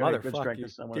 13, strength. I got good motherfucker.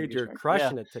 strength. I wanna Dude, be you're strength.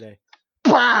 crushing it today.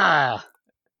 Bah!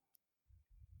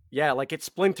 Yeah, like it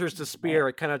splinters the spear.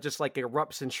 It kind of just like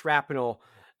erupts in shrapnel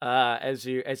as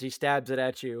he stabs it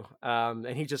at you. And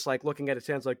he just like looking at his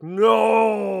hands like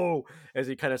no, as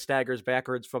he kind of staggers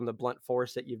backwards from the blunt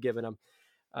force that you've given him.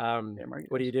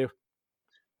 What do you do?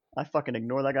 I fucking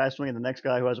ignore that guy swinging the next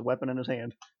guy who has a weapon in his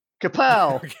hand.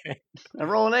 Kapow! Okay. I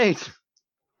roll an 8.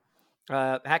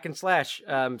 Hack and slash.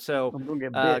 So I'm gonna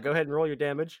get go bit. ahead and roll your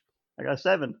damage. I got a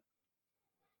 7.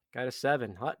 Got a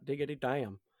 7. Hot diggity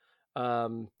damn.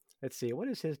 Let's see. What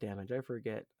is his damage? I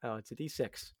forget. Oh, it's a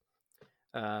D6.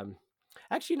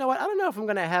 Actually, you know what? I don't know if I'm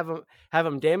gonna have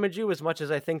him damage you as much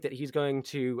as I think that he's going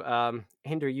to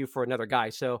hinder you for another guy.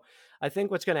 So I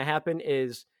think what's gonna happen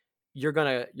is you're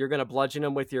gonna bludgeon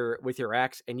him with your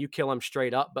axe and you kill him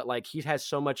straight up. But like he has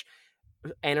so much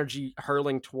energy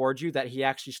hurling towards you that he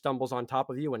actually stumbles on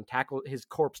top of you and his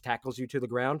corpse tackles you to the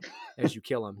ground as you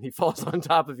kill him. He falls on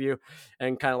top of you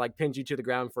and kind of like pins you to the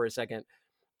ground for a second.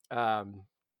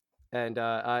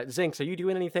 Zinx, are you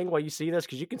doing anything while you see this?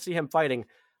 Because you can see him fighting,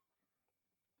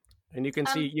 and you can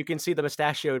see the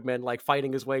mustachioed man like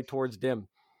fighting his way towards Dim.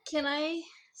 Can I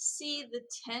see the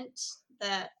tent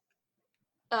that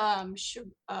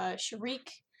Sharik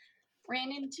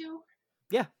ran into?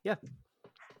 Yeah.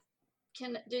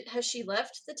 Has she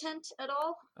left the tent at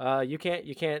all? You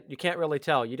can't really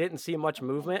tell. You didn't see much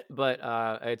movement, but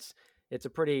it's a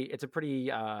pretty what's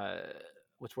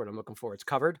the word I'm looking for? It's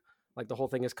covered. Like the whole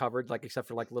thing is covered, like except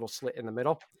for like a little slit in the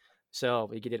middle. So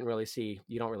you didn't really see.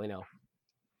 You don't really know.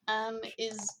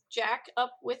 Is Jack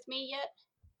up with me yet?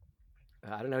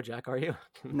 I don't know, Jack. Are you?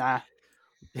 Nah.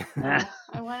 I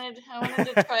wanted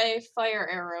to try fire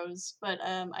arrows, but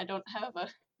I don't have a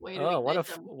way to ignite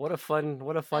them. What a fun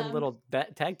little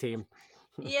tag team.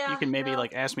 Yeah. You can maybe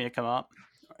like ask me to come up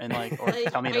and like or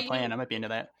tell me the plan. I might be into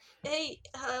that. Hey,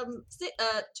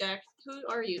 Jack, who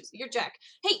are you? You're Jack.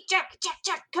 Hey, Jack,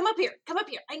 come up here.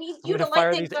 I need you to light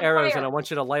fire things these on arrows, fire. and I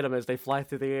want you to light them as they fly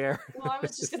through the air. Well, I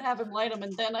was just gonna have him light them,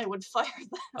 and then I would fire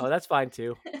them. Oh, that's fine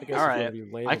too. I guess All right,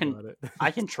 it. I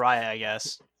can try it. I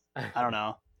guess. I don't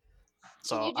know.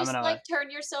 So Can you just I'm gonna like turn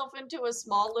yourself into a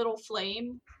small little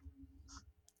flame?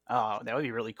 Oh, that would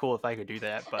be really cool if I could do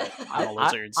that, but I'm a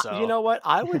lizard, so you know what?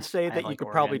 I would say I that have, you like, could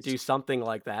probably organs. do something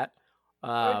like that.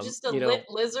 Or just a lit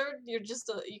lizard? You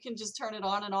can just turn it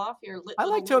on and off. You're lit. I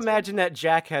like to lizard. imagine that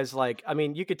Jack has like, I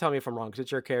mean, you could tell me if I'm wrong because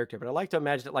it's your character, but I like to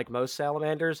imagine that like most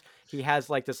salamanders, he has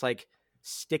like this like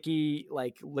sticky,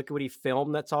 like liquidy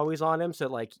film that's always on him. So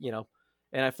like, and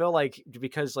I feel like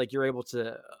because like you're able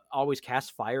to always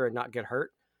cast fire and not get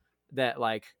hurt, that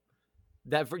like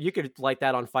that you could light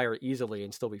that on fire easily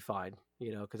and still be fine,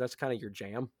 because that's kind of your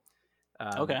jam.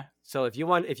 Okay. So if you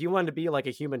wanted to be like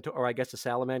a human, or I guess a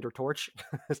salamander torch,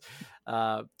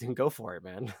 then go for it,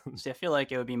 man. See, I feel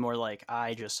like it would be more like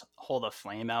I just hold a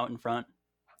flame out in front,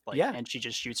 like, Yeah. and she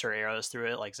just shoots her arrows through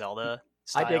it, like Zelda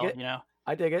style. I dig it.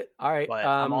 I dig it. All right. But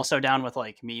I'm also down with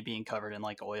like me being covered in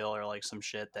like oil or like some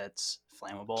shit that's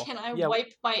flammable. Can I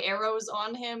wipe my arrows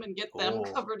on him and get them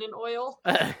Ooh. covered in oil?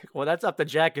 Well, that's up to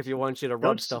Jack if he wants you to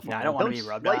rub stuff on. I don't want to be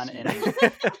rubbed on.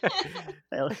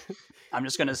 Don't I'm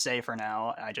just gonna say for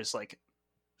now, I just like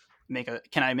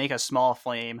Can I make a small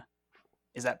flame?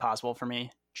 Is that possible for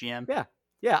me, GM?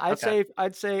 Yeah. I'd Okay.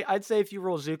 say if you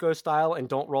roll Zuko style and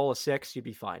don't roll a 6, you'd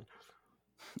be fine.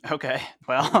 Okay.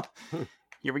 Well,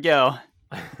 here we go.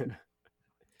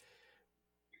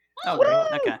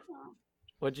 Okay.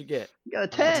 What'd you get? You got a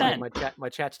 10. 10. My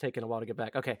chat's taking a while to get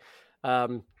back. Okay.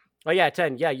 Oh yeah,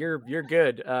 10. Yeah, you're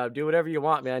good. Do whatever you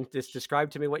want, man. Just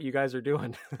describe to me what you guys are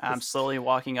doing. I'm slowly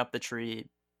walking up the tree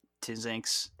to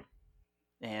Zinx,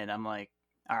 and I'm like,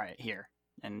 all right, here.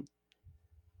 And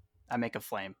I make a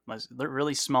flame. A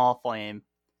really small flame,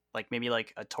 like maybe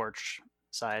like a torch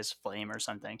size flame or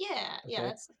something. Yeah, Okay.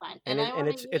 that's fine. And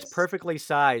it's perfectly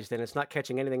sized and it's not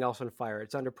catching anything else on fire.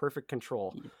 It's under perfect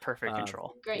control. Perfect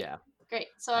control. Great. Yeah. Great.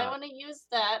 So I want to use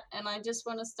that, and I just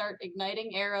want to start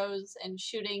igniting arrows and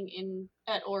shooting in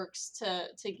at orcs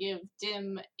to give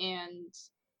Dim and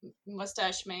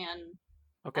Mustache Man.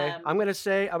 Okay. I'm gonna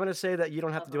say that you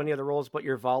don't have to do any other rolls but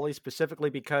your volley, specifically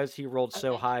because he rolled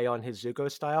so Okay. high on his Zuko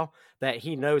style that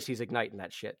he knows he's igniting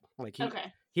that shit. Like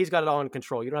Okay. he's got it all in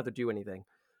control. You don't have to do anything.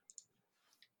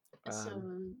 So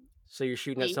So you're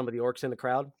shooting at some of the orcs in the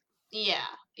crowd? yeah.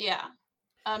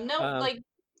 No, like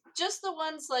just the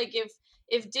ones like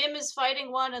if Dim is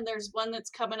fighting one and there's one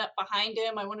that's coming up behind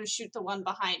him, I want to shoot the one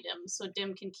behind him so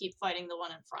Dim can keep fighting the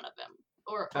one in front of him.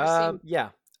 Or Yeah.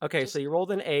 Okay, Just so you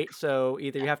rolled an 8, so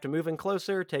either you have to move in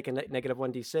closer, take a negative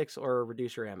 1d6, or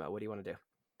reduce your ammo. What do you want to do?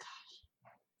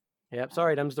 Yep,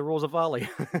 sorry, them's the rules of volley.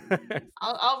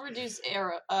 I'll reduce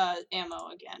ammo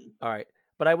again. All right,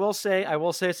 but I will say,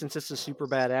 since this is super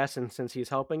badass and since he's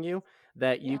helping you,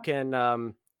 that you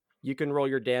can roll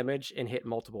your damage and hit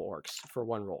multiple orcs for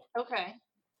one roll. Okay.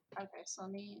 Okay, so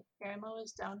ammo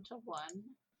is down to 1.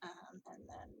 And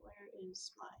then where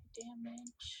is my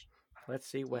damage? Let's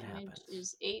see what Damage happens.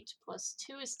 is 8 plus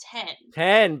 2 is 10.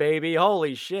 10, baby!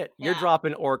 Holy shit! You're Yeah.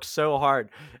 dropping orcs so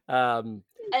hard. And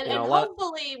You know, a lot-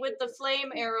 hopefully with the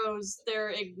flame arrows,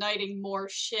 they're igniting more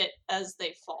shit as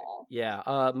they fall.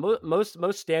 Yeah,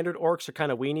 most standard orcs are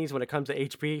kind of weenies when it comes to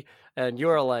HP, and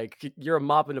you're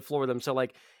mopping the floor with them. So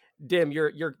like, Dim,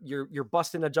 you're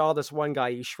busting the jaw of this one guy.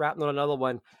 You shrapnel another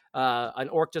one. An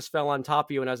orc just fell on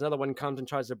top of you, and as another one comes and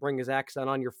tries to bring his axe down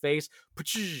on your face,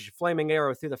 flaming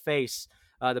arrow through the face,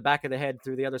 the back of the head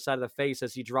through the other side of the face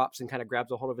as he drops and kind of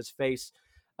grabs a hold of his face.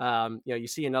 You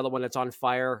see another one that's on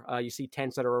fire. You see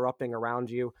tents that are erupting around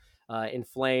you in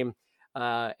flame.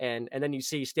 And then you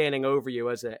see standing over you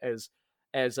as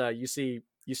you see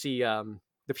the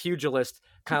pugilist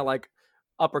kind of like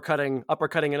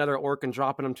uppercutting another orc and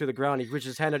dropping him to the ground. He reaches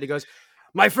his hand out. He goes,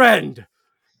 "My friend."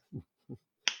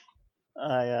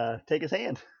 I take his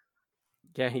hand.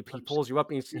 Yeah, he pulls you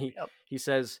up and Yep. he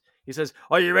says,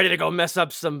 "Are you ready to go mess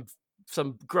up some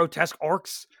grotesque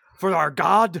orcs for our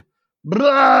god?"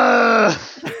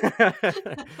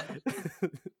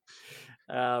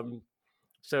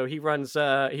 So he runs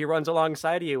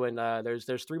alongside you, and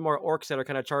there's 3 more orcs that are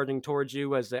kind of charging towards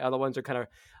you as the other ones are kind of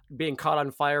being caught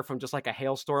on fire from just like a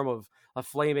hailstorm of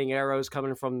flaming arrows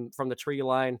coming from the tree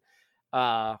line.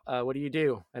 What do you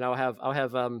do? And I'll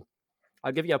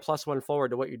give you a +1 forward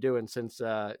to what you're doing since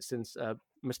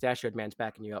Mustachioed Man's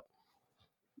backing you up.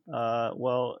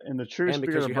 Well, in the true And spirit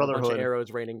because of you have a bunch of brotherhood,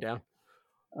 arrows raining down.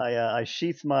 I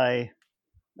sheath my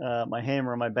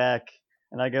hammer on my back,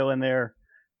 and I go in there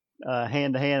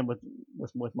hand to hand with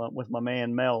my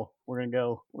man Mel. We're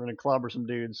gonna clobber some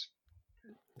dudes.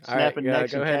 All right, Snapping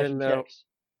necks go and ahead cashing and checks.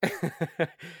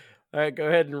 all right, go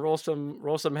ahead and roll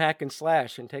some hack and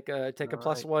slash and take a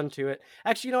 +1 to it.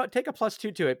 Actually, you know what? Take a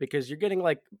 +2 to it because you're getting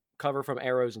like cover from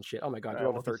arrows and shit. Oh my god, you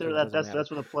rolled a 13. Consider that Doesn't matter.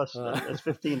 that's with a plus. That's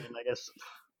 15, and I guess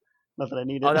not that I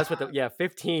need it. Oh, that's what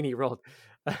 15 he rolled.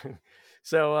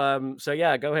 So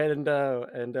yeah, go ahead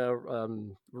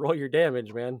and roll your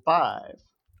damage, man. 5.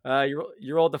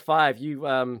 You rolled the 5.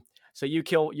 So you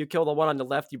kill the one on the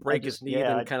left. You break his knee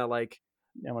and kind of like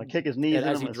I'm gonna kick his knees in.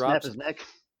 I'm gonna snap his neck.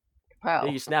 Pow.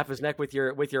 You snap his neck with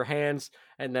your hands,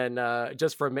 and then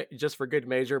just for good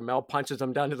measure, Mel punches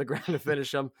him down to the ground to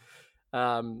finish him.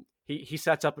 He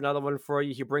sets up another one for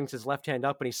you. He brings his left hand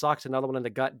up and he socks another one in the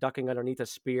gut, ducking underneath a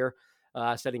spear,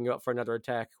 setting you up for another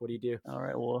attack. What do you do? All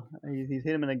right. Well, he's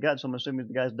hit him in the gut, so I'm assuming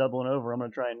the guy's doubling over. I'm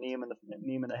gonna try and knee him in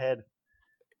the head.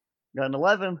 Got an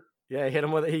 11. Yeah, hit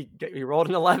him with it. He rolled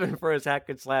an 11 for his hack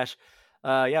and slash.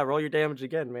 Yeah, roll your damage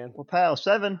again, man. Well, pal,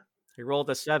 7. He rolled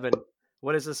a 7.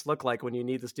 What does this look like when you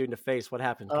need this dude in the face? What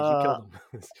happened? Because you killed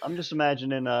him. I'm just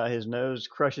imagining his nose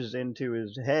crushes into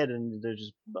his head, and there's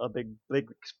just a big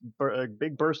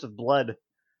burst of blood,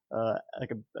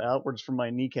 outwards from my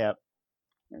kneecap.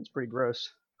 And it's pretty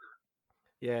gross.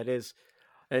 Yeah, it is.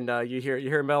 And you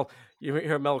hear Mel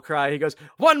cry. He goes,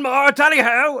 "One more, tally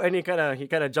ho!" And he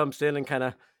kind of jumps in and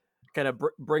kind of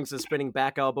brings his spinning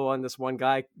back elbow on this one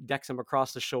guy, decks him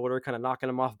across the shoulder, kind of knocking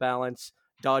him off balance,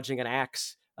 dodging an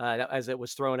axe as it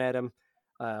was thrown at him.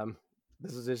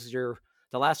 This is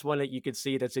the last one that you could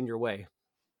see that's in your way.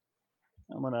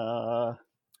 I'm gonna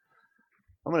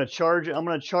charge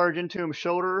into him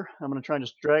shoulder. I'm gonna try and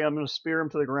just drag. I'm gonna spear him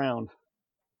to the ground.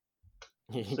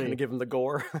 You're gonna give him the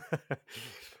gore.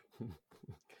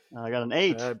 I got an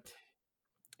 8.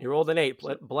 You rolled an 8,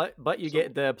 but you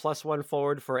get the +1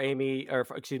 forward for Amy,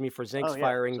 for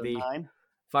Zinx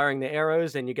firing the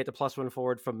arrows, and you get the +1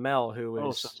 forward from Mel, who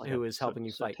is helping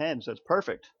you fight. 10, so it's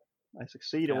perfect. I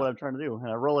succeed at what I'm trying to do, and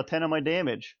I roll a 10 on my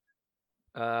damage.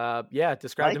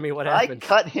 Describe to me what happened. I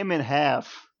cut him in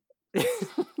half.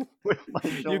 With my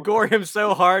you gore him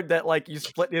so hard that like you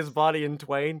split his body in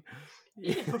twain.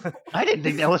 I didn't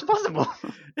think that was possible.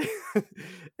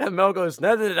 And Mel goes,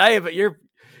 "Neither did I, but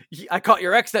I caught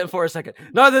your accent for a second.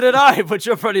 Neither did I, but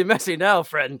you're pretty messy now,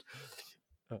 friend."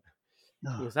 I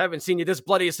haven't seen you this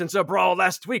bloody since a brawl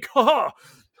last week. And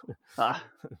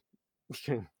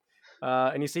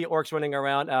you see orcs running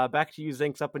around. Back to you,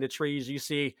 Zinx, up in the trees. You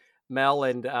see Mel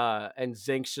and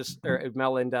Zinx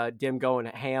Mel and Dim going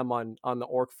ham on the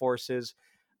orc forces.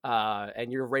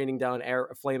 And you're raining down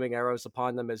flaming arrows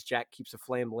upon them as Jack keeps a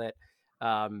flame lit.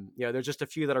 There's just a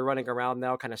few that are running around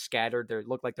now, kind of scattered. They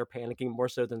look like they're panicking more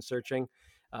so than searching.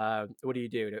 What do you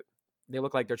do? They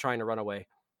look like they're trying to run away.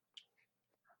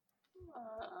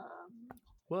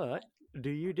 What do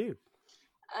you do?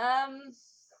 How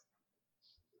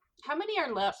many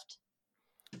are left?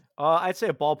 I'd say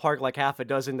a ballpark like half a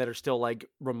dozen that are still like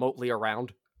remotely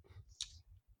around.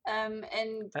 And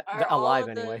alive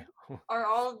anyway. Are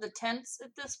all of the tents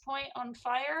at this point on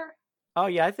fire? Oh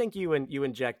yeah, I think you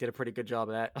and Jack did a pretty good job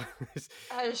of that.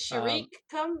 Has Sharik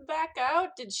come back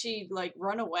out? Did she like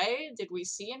run away? Did we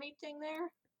see anything there?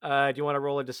 Do you want to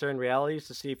roll a discern realities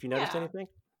to see if you noticed anything?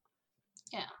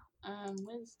 Yeah.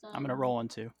 Wisdom. I'm gonna roll one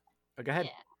too. Oh, go ahead.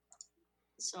 Yeah.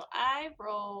 So I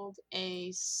rolled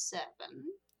a 7.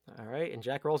 All right, and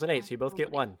Jack rolls an 8, so you both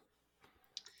get 1.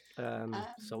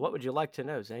 So what would you like to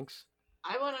know, Zinx?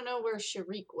 I want to know where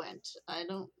Sharik went. I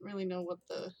don't really know what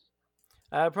the...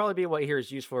 probably be what here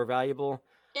is useful or valuable.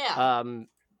 Yeah.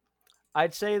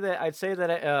 I'd say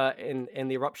that in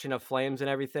the eruption of flames and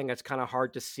everything, it's kind of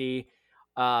hard to see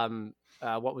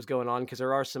what was going on because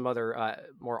there are some other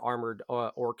more armored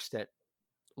orcs that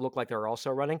look like they're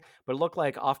also running, but it looked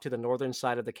like off to the northern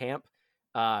side of the camp,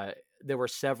 there were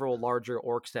several larger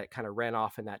orcs that kind of ran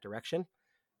off in that direction.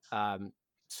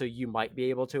 So you might be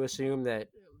able to assume that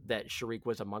Sharik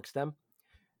was amongst them.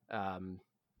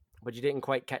 But you didn't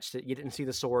quite catch it. You didn't see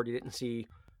the sword. You didn't see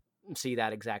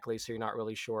that exactly. So you're not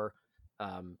really sure,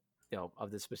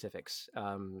 of the specifics.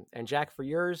 And Jack, for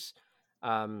yours,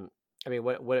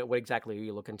 what exactly are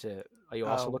you looking to? Are you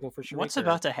also looking for Sharik? What's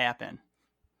about to happen?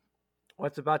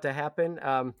 What's about to happen?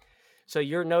 So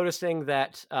you're noticing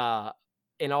that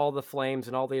in all the flames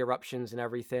and all the eruptions and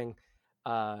everything,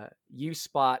 you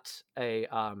spot a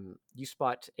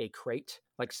crate,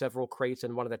 like several crates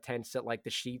in one of the tents that, like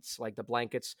the sheets, like the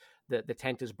blankets, the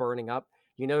tent is burning up.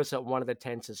 You notice that one of the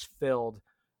tents is filled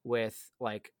with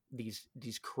like these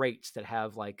crates that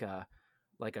have like a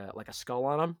skull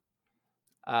on them.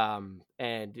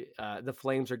 And the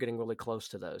flames are getting really close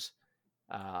to those.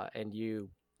 And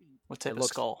you, what type of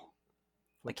skull?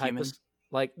 Like human?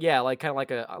 Like kind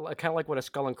of like what a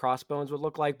skull and crossbones would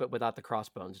look like, but without the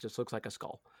crossbones. It just looks like a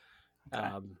skull. Okay.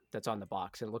 That's on the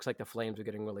box, and it looks like the flames are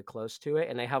getting really close to it,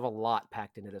 and they have a lot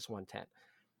packed into this one tent.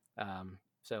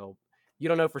 So you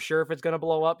don't know for sure if it's going to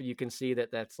blow up, but you can see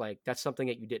that's something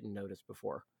that you didn't notice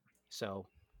before. So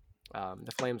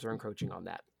the flames are encroaching on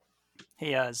that.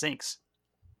 Hey, Zinx.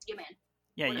 Yeah, man.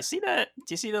 Yeah, you see that?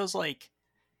 Do you see those like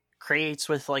crates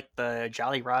with like the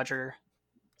Jolly Roger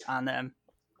on them?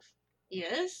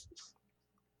 Yes.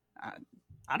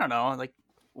 I don't know. Like,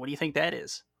 what do you think that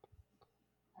is?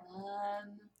 I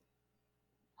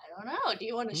don't know. Do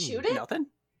you want to shoot it? Nothing.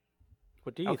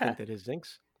 What do you think that is,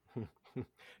 Zinx? She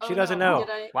Oh, doesn't no.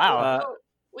 know. Wow.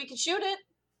 We can shoot it.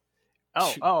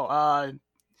 I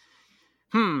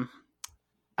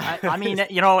mean,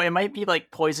 it might be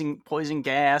like poison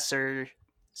gas or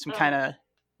some kind of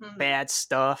bad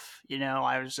stuff.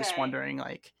 I was just wondering,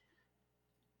 like,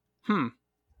 I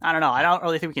don't know. I don't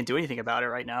really think we can do anything about it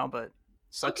right now, but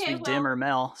sucks to be Dim or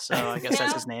Mel, so I guess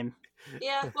that's his name.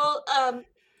 Yeah, well,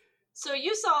 so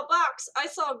you saw a box. I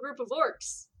saw a group of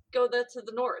orcs go there to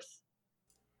the north.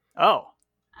 Oh.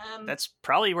 That's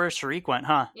probably where Sharik went,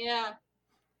 huh? Yeah.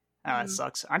 Oh, that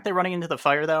sucks. Aren't they running into the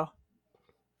fire, though?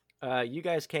 You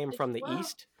guys came from the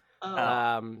east,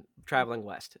 traveling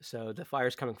west. So the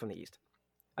fire's coming from the east.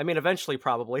 I mean, eventually,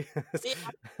 probably. Yeah.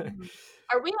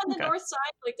 Are we on the north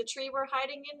side? Like the tree we're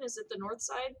hiding in? Is it the north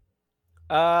side?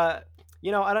 I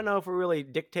don't know if we really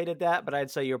dictated that, but I'd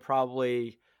say you're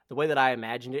probably, the way that I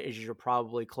imagined it is you're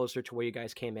probably closer to where you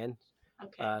guys came in.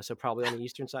 Okay. So probably on the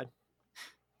eastern side.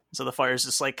 So the fire's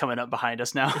just like coming up behind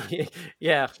us now.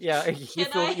 Yeah.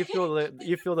 You feel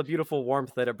the beautiful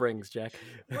warmth that it brings, Jack.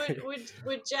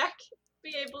 Would Jack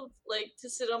be able to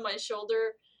sit on my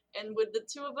shoulder, and would the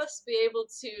two of us be able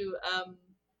to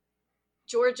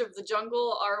George of the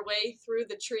Jungle our way through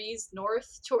the trees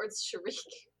north towards Sharik?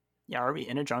 Yeah, are we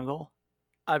in a jungle?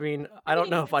 I mean, I don't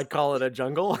know if I'd call it a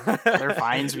jungle. There are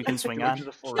vines we can swing on.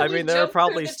 I mean, there are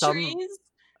probably some trees?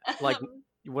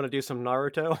 You want to do some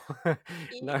Naruto?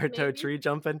 Maybe. Tree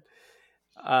jumping?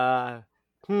 Is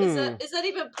that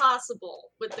even possible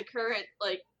with the current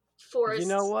forest? You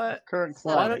know what? Current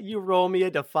climate. Why don't you roll me a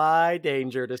defy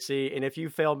danger to see, and if you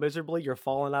fail miserably, you're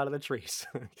falling out of the trees.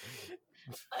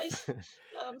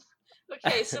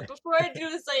 Okay, so before I do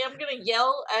this, I'm gonna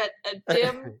yell at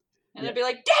Dim, and I'd be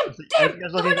like, Dim,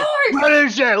 go north! What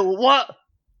is it? What?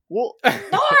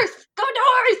 North! Go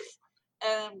north!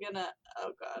 And I'm gonna,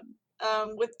 oh god.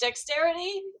 With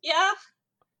dexterity? Yeah?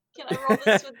 Can I roll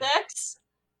this with dex?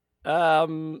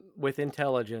 With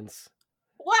intelligence.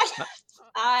 What?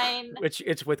 Fine. Which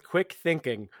it's with quick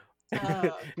thinking.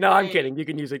 Oh, No, I'm great. kidding. You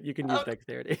can use it. You can use Okay.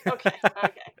 dexterity. Okay.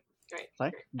 Great.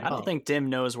 Thank I don't God. think Dim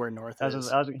knows where north I is. was,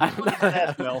 he wouldn't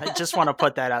ask, Mel. I just want to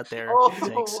put that out there.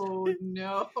 Thanks. Oh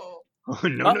no. Oh,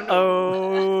 no.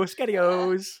 Uh-oh,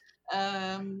 Skettios.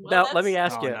 Well, Now let me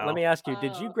that's- ask Oh, you. no. Let me ask you.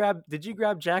 Did you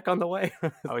grab Jack on the way?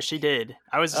 Oh, she did.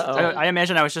 I Uh-oh.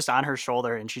 imagine I was just on her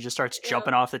shoulder, and she just starts Yeah.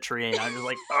 jumping off the tree, and I'm just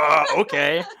like, oh,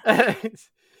 okay.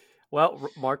 Well,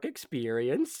 mark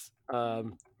experience.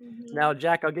 Mhm. Now,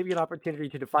 Jack, I'll give you an opportunity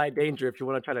to defy danger if you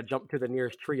want to try to jump to the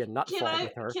nearest tree and not Can fall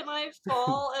with her. I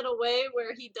fall in a way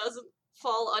where he doesn't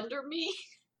fall under me?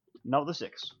 Not the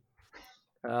 6.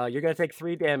 You're gonna take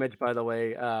 3 damage, by the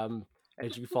way,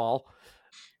 as you fall.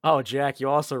 Oh, Jack, you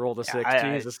also rolled a 6.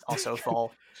 I Jesus. also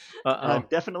fall. I'm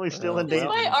definitely still in Oh, Does danger.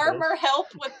 well. my these days. armor help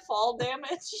with fall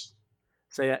damage?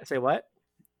 Say what?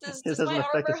 Does It my doesn't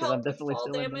affect armor us, and I'm help with definitely fall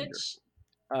still in danger. damage?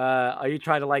 Are you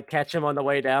trying to like catch him on the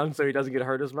way down so he doesn't get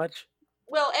hurt as much?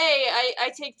 Well,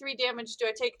 I take 3 damage. Do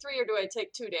I take 3 or do I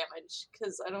take 2 damage?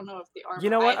 Because I don't know if the armor. You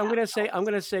know what? I have I'm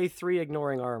gonna say 3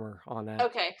 ignoring armor on that.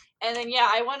 Okay, and then yeah,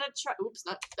 I want to try. Oops,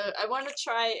 not. I want to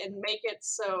try and make it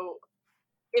so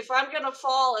if I'm gonna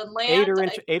fall and land,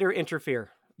 Aid or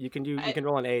interfere. You can I-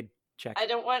 roll an aid check. I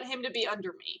don't want him to be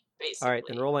under me. Basically. All right,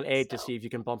 then roll an aid to So, see if you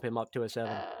can bump him up to a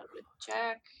 7. With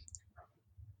Jack.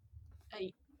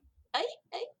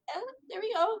 There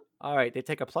we go. All right, they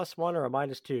take a +1 or a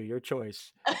 -2, your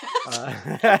choice.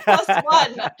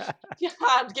 +1.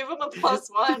 God, give him a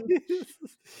 +1.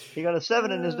 He got a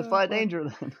 7 in his defy danger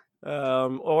then.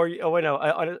 Well,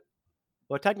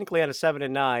 technically on a 7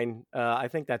 and 9, I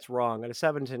think that's wrong. On a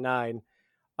 7 to 9,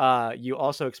 you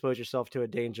also expose yourself to a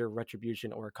danger,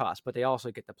 retribution, or a cost, but they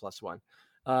also get the +1.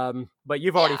 But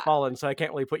you've already Yeah. fallen, so I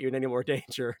can't really put you in any more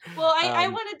danger. Well, I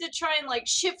Um, wanted to try and like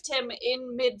shift him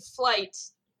in mid-flight,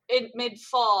 in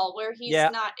mid-fall, where he's Yeah.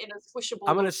 not in a squishable.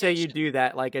 I'm gonna say you location. do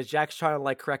that. Like as Jack's trying to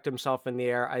like correct himself in the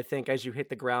air, I think as you hit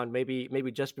the ground, maybe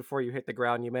just before you hit the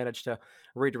ground, you manage to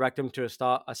redirect him to a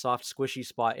soft, squishy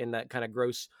spot in that kind of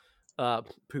gross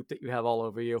poop that you have all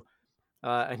over you,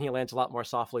 and he lands a lot more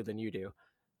softly than you do.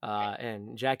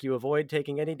 And Jack, you avoid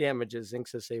taking any damages.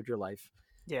 Zinx has saved your life.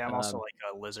 Yeah, I'm also Um, like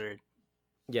a lizard,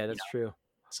 Yeah, that's true.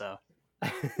 so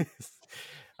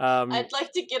I'd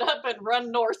like to get up and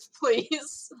run north,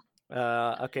 please.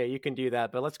 Okay, you can do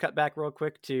that, but let's cut back real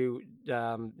quick to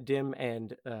Dim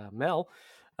and Mel.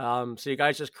 So you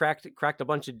guys just cracked a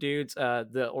bunch of dudes.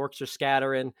 The orcs are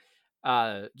scattering.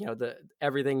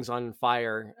 Everything's on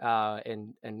fire.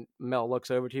 And Mel looks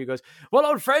over to you, and goes, "Well,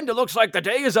 old friend, it looks like the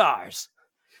day is ours."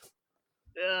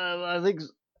 I think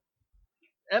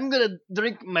I'm gonna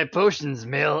drink my potions,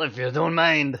 Mel, if you don't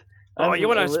mind. Oh, you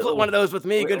want to split one of those with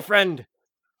me, good little- friend?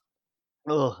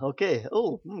 Oh, okay.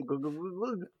 Oh,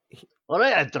 all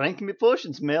right. I drank my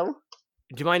potions, Mel.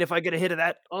 Do you mind if I get a hit of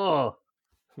that? Oh,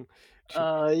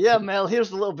 yeah, Mel.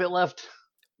 Here's a little bit left.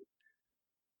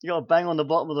 You gotta bang on the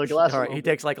bottom of the glass. All a right, little he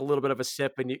bit. takes like a little bit of a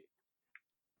sip, and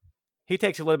he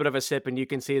takes a little bit of a sip, and you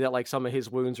can see that like some of his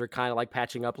wounds are kind of like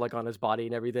patching up like on his body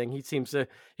and everything.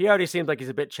 He already seems like he's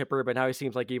a bit chipper, but now he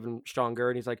seems like even stronger.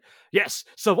 And he's like, "Yes.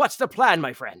 So what's the plan,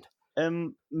 my friend?"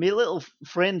 My little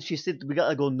friend, she said we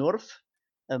gotta go north.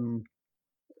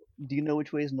 Do you know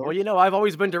which way is north? Well, I've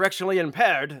always been directionally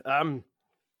impaired.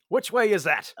 Which way is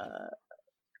that?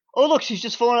 Oh, look, she's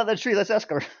just falling out of the tree. Let's ask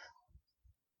her.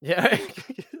 Yeah.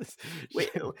 Wait.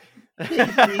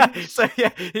 So yeah,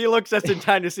 he looks just in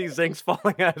time to see Zinx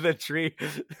falling out of the tree.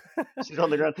 She's on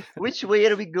the ground. Which way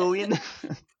are we going?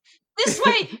 This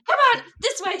way, come on,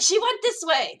 this way. She went this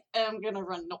way. I'm gonna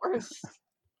run north.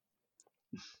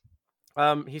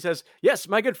 He says, "Yes,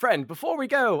 my good friend. Before we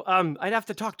go, I'd have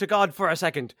to talk to God for a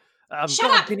second. Shut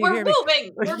God, up! can you We're hear me?"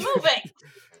 moving. We're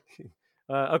moving.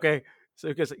 Okay. So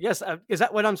he goes, "Yes, is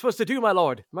that what I'm supposed to do, my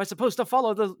lord? Am I supposed to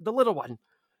follow the little one?"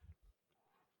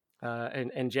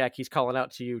 And Jack, he's calling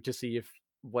out to you to see if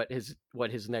what his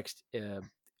next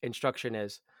instruction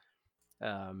is.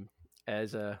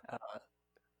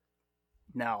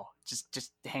 no,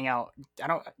 just hang out.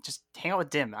 Just hang out with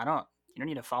Dim. You don't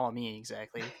need to follow me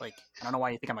exactly. Like, I don't know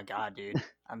why you think I'm a god, dude.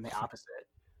 I'm the opposite.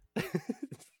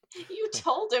 You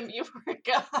told him you were a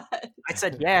god. I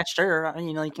said, yeah, sure. I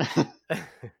mean, like,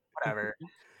 whatever.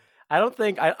 I don't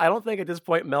think at this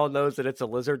point Mel knows that it's a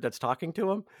lizard that's talking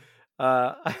to him.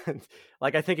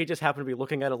 Like I think he just happened to be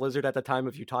looking at a lizard at the time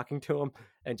of you talking to him,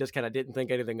 and just kind of didn't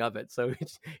think anything of it. So he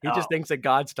just thinks that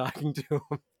God's talking to him.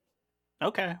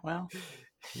 Okay, well,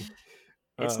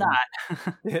 it's Um, not.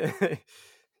 He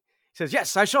says,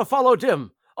 "Yes, I shall follow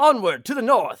Dim. Onward to the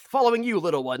north, following you,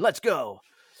 little one. Let's go."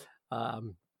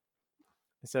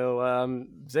 So,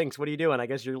 Zinx, what are you doing? I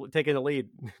guess you're taking the lead.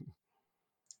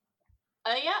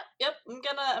 Yep.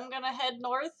 I'm gonna head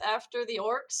north after the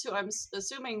orcs, who I'm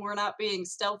assuming we're not being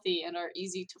stealthy and are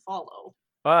easy to follow.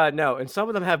 No, and some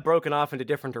of them have broken off into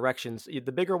different directions.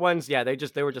 The bigger ones, yeah,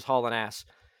 they were just hauling ass.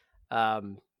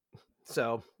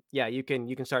 So yeah, you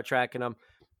can start tracking them.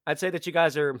 I'd say that you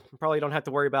guys are probably don't have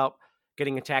to worry about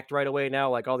getting attacked right away now.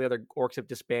 Like all the other orcs have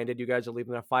disbanded. You guys are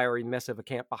leaving a fiery mess of a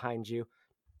camp behind you.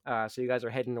 So you guys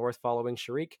are heading north following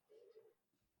Sharik.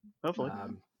 Hopefully.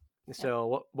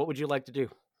 So what would you like to do?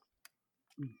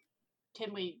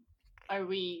 Are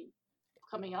we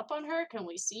coming up on her? Can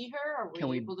we see her? Are Can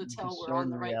we able to tell we're on discern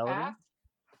the right reality? path?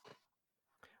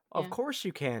 Of Yeah. course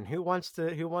you can. Who wants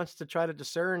to try to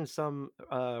discern some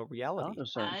I'll reality?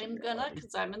 discern some I'm gonna, reality.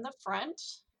 because I'm in the front.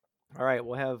 All right,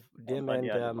 we'll have Dim fine, and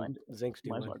yeah, I didn't mind. Zinx do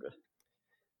Might as one. well go.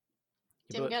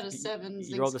 Dim got a 7.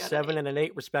 You Zinx rolled a got 7 an 8. and an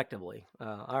 8 respectively.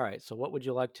 All right. So what would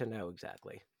you like to know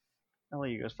exactly? I'll let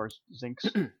you go first, Zinx,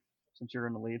 since you're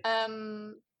in the lead.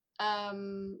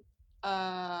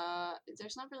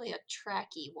 There's not really a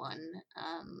tracky one.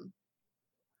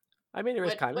 I mean, there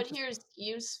is kind of. What here's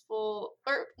useful,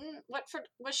 or what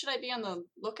should I be on the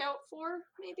lookout for?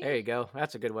 Maybe. There you go.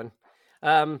 That's a good one.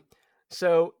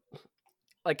 So,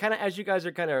 like, kind of as you guys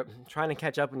are kind of trying to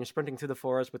catch up when you're sprinting through the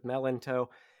forest with Mel in tow,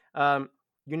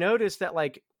 you notice that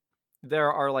like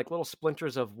there are like little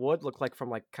splinters of wood, look like from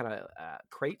like kind of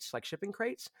crates, like shipping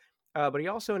crates. But you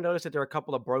also notice that there are a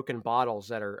couple of broken bottles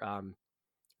that are on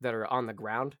the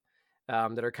ground,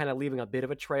 that are kind of leaving a bit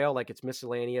of a trail, like it's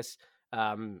miscellaneous.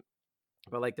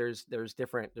 But like there's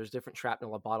different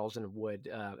shrapnel of bottles and wood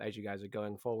as you guys are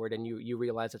going forward, and you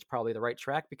realize it's probably the right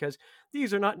track because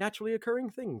these are not naturally occurring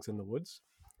things in the woods.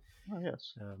 Oh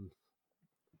yes.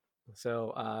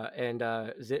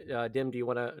 Dim, do you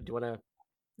want to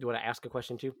ask a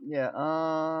question too? Yeah.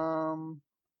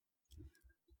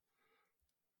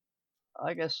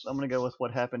 I guess I'm gonna go with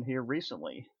what happened here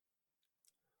recently.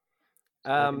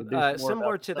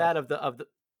 Similar to that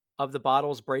of the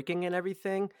bottles breaking and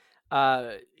everything.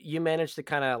 You managed to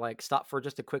kind of like stop for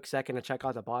just a quick second to check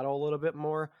out the bottle a little bit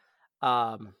more,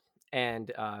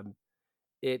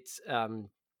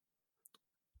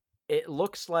 it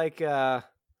looks like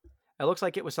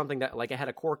it was something that like it had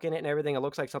a cork in it and everything. It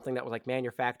looks like something that was like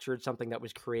manufactured, something that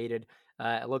was created.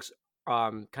 It looks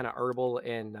kind of herbal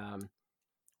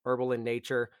in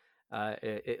nature.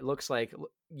 It looks like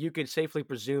you could safely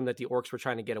presume that the orcs were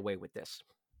trying to get away with this.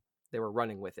 They were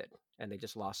running with it, and they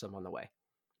just lost some on the way.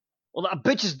 Well, that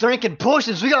bitch is drinking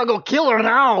potions. We gotta go kill her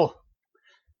now.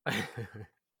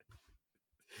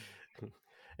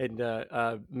 And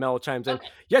Mel chimes in.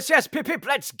 Yes, Pip,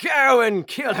 let's go and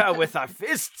kill her with our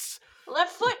fists.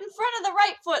 Left foot in front of the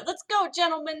right foot. Let's go,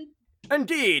 gentlemen.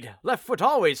 Indeed, left foot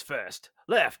always first.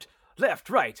 Left,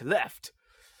 right, left.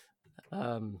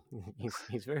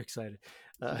 He's very excited.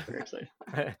 Very excited.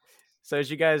 So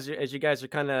as you guys are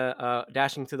kind of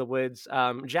dashing through the woods,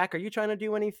 Jack, are you trying to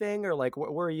do anything, or like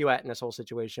where are you at in this whole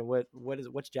situation?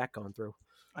 What's Jack going through?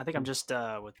 I think I'm just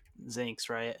with Zinx,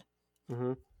 right?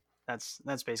 Mm-hmm.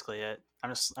 That's basically it.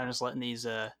 I'm just letting these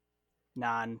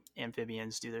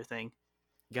non-amphibians do their thing.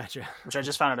 Gotcha. Which I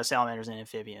just found out a salamander's an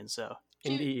amphibian, so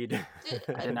indeed.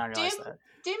 I did not realize that.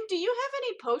 Dim, do you have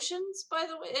any potions, by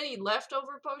the way? Any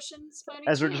leftover potions by any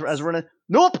As chance? we're running.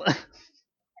 Nope.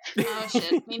 Oh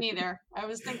shit, me neither. I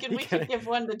was thinking we could give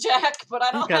one to Jack, but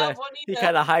I don't have one either. He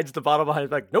kind of hides the bottle behind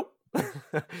his like, nope.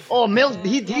 Oh, Mel,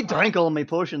 he drank all my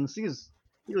potions. He was.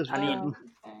 I mean,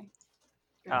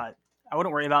 okay. I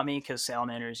wouldn't worry about me because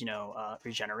salamanders,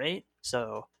 regenerate.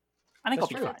 So I think I'll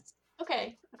be fine.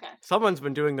 Okay. Someone's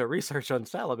been doing their research on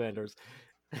salamanders.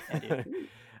 Yeah,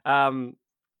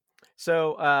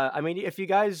 So, I mean, are you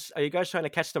guys trying to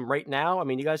catch them right now? I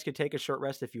mean, you guys could take a short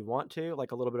rest if you want to,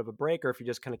 like a little bit of a break, or if you're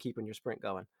just kind of keeping your sprint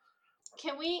going.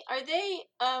 Are they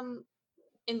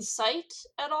in sight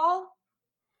at all?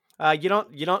 You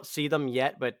don't see them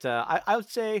yet, but I'd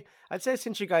say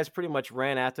since you guys pretty much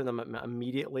ran after them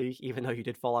immediately, even though you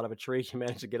did fall out of a tree, you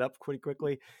managed to get up pretty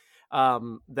quickly.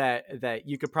 That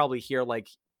you could probably hear like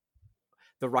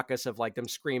the ruckus of like them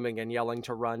screaming and yelling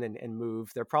to run and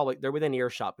move. They're within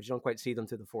earshot, but you don't quite see them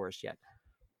through the forest yet.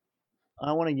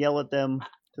 I want to yell at them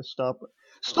to stop.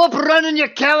 Stop running, you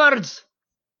cowards!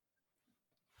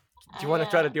 Do you want to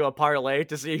try to do a parlay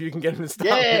to see if you can get them to stop?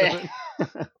 Yeah.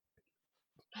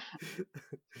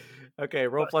 Okay,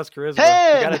 roll plus charisma.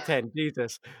 10! You got a 10.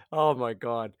 Jesus. Oh my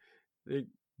God.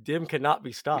 Dim cannot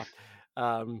be stopped.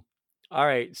 All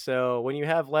right, so when you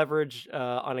have leverage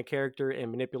on a character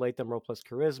and manipulate them, roll plus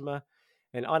charisma.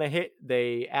 And on a hit,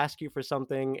 they ask you for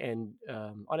something, and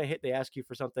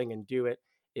do it.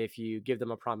 if you give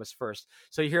them a promise first.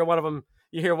 So you hear one of them.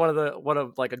 You hear one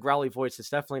of like a growly voice. It's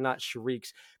definitely not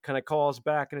Shariq's. Kind of calls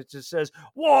back, and it just says,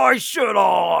 "Why should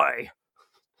I?"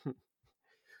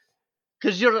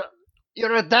 Because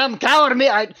you're a damn coward, mate.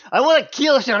 I want to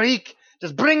kill Shariq.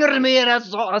 Just bring her to me, and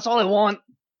that's all I want.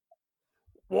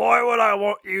 Why would I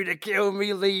want you to kill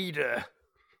me, leader?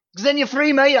 Because then you're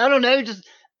free, mate. I don't know. Just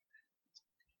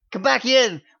come back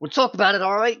in. We'll talk about it,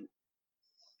 all right?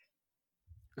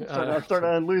 I'm starting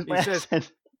to lose my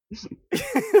accent.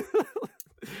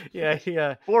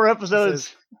 Yeah. 4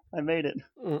 episodes. I made it.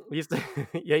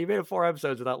 Yeah, you made it 4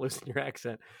 episodes without losing your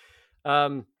accent.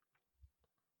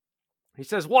 He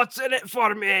says, "What's in it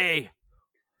for me?"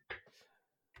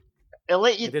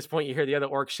 At this point, you hear the other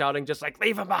orc shouting, just like,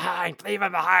 "Leave him behind! Leave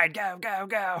him behind! Go, go,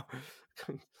 go!"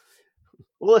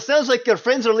 Well, it sounds like your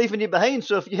friends are leaving you behind.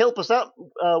 So if you help us out,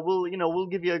 we'll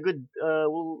give you a good.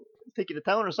 We'll take you to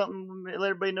town or something. Let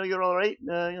everybody know you're all right.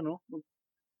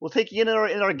 We'll take you in our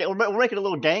we'll make it a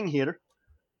little gang here.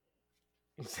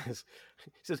 He says,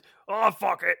 "Oh,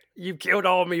 fuck it! You've killed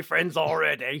all my friends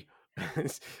already."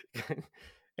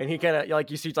 And he kind of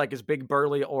like, you see like his big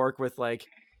burly orc with like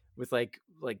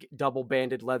double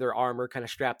banded leather armor kind of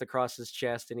strapped across his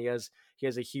chest, and he has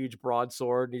a huge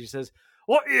broadsword, and he says,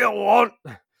 "What do you want?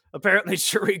 Apparently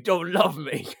Shariq don't love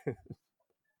me."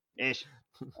 Ish.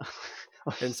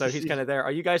 And so he's kind of there.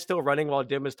 Are you guys still running while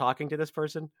Dim is talking to this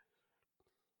person?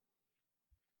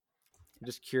 I'm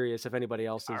just curious if anybody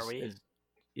else is. Are we?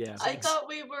 Yeah. I thought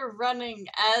we were running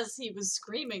as he was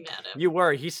screaming at him. You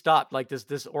were. He stopped. Like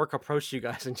this orc approached you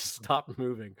guys and just stopped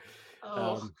moving.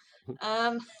 Oh.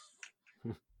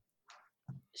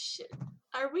 Shit.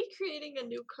 Are we creating a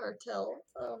new cartel?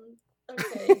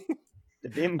 Okay. The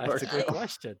Dim cartel. That's a good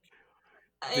question.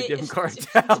 The Dim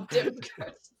cartel. The Dim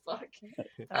cartel. Fuck.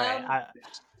 All right,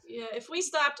 Yeah, if we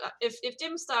stopped, if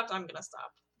Dim stopped, I'm gonna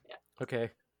stop. Yeah. Okay.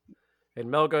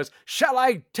 And Mel goes, "Shall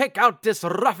I take out this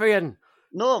ruffian?"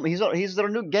 No, he's our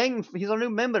new gang. He's our new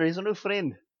member. He's our new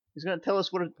friend. He's gonna tell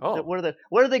us where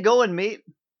are they going, mate?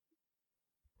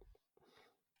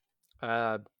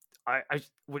 I'm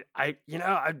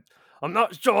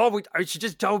not sure. She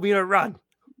just told me to run.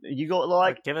 You go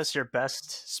like give us your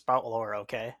best spout lore,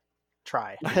 okay?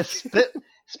 Try.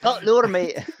 spout lore,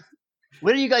 mate.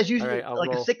 Where are you guys usually right,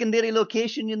 like roll. a secondary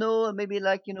location? Maybe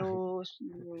like if you're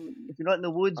not in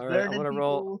the woods, All right, burning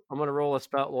I'm gonna roll a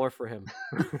spout lore for him.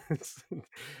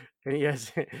 And he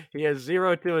has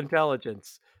 0 to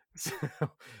intelligence, so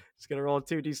he's gonna roll a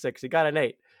 2d6. He got an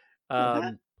 8.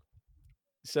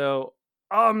 So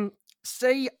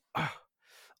say,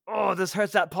 oh, this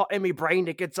hurts that part in my brain.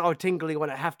 It gets all tingly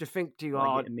when I have to think too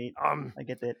hard. I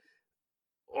get that.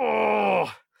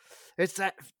 Oh, it's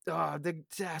that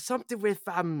something with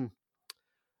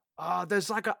there's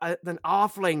like an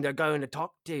halfling they're going to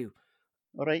talk to.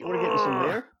 All right, we're getting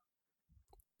somewhere.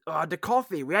 The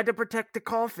coffee. We had to protect the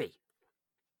coffee.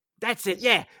 That's it.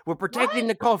 Yeah, we're protecting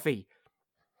the coffee.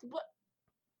 What?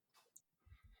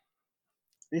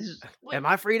 Am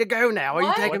I free to go now? Are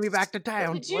you taking me back to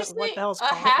town? Did you say what the hell's a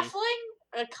coffee?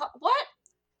 halfling? What?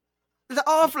 The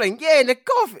halfling, yeah, the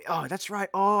coffee. Oh, that's right.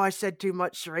 Oh, I said too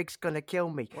much. Shariq's gonna kill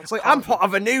me. Wait, I'm part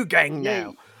of a new gang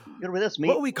now. You're with us, mate.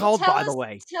 What are we called, by the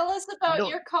way? Tell us about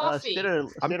your coffee.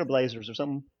 Spitter Blazers or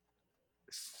something.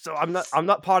 So I'm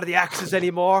not part of the Axes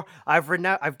anymore. I've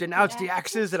denounced the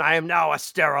Axes, and I am now a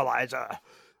sterilizer.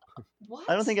 What?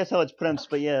 I don't think that's how it's pronounced,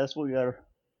 but yeah, that's what we are.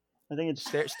 I think it's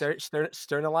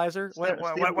sterilizer.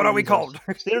 What are we called?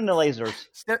 Sterilizers.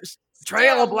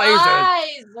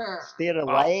 Trailblazers.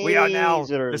 Sterilizers. We are now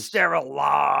the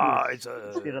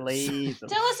sterilizers.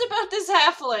 Tell us about this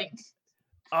halfling.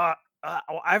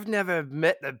 I've never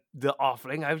met the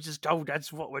halfling. I was just told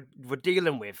that's what we're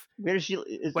dealing with. Where is she?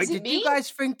 Wait, did you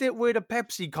guys think that we're the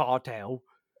Pepsi cartel?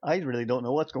 I really don't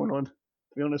know what's going on, to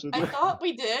be honest with you. I thought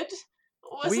we did.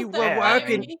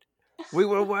 We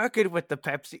were working with the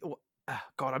Pepsi.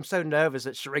 God, I'm so nervous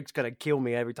that Shariq's gonna kill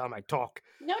me every time I talk.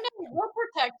 No, we'll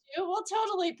protect you. We'll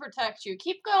totally protect you.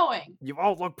 Keep going. You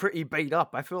all look pretty beat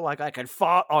up. I feel like I could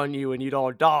fart on you and you'd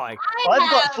all die.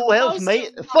 I've got full health,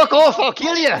 mate. Fuck off, I'll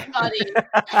kill you.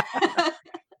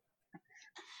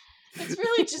 It's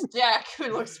really just Jack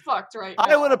who looks fucked right now.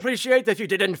 I would appreciate if you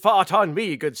didn't fart on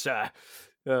me, good sir.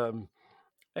 He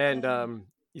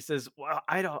says, "Well,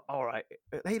 I don't. All right.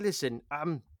 Hey, listen.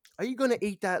 Are you gonna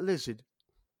eat that lizard?"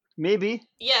 Maybe.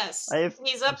 Yes.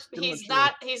 He's not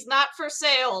for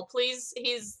sale. Please,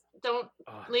 don't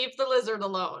leave the lizard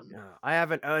alone. I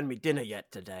haven't earned me dinner yet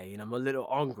today, and I'm a little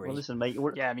hungry. Well, listen, mate.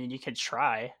 Yeah, I mean, you could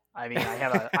try. I mean, I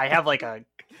have like a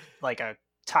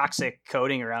toxic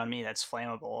coating around me that's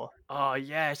flammable. Oh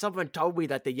yeah, someone told me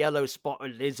that the yellow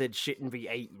spotted lizard shouldn't be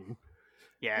eaten.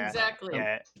 Yeah, Exactly.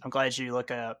 yeah. I'm glad you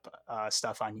look up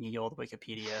stuff on ye old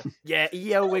Wikipedia. Yeah,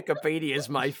 EO Wikipedia is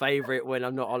my favorite when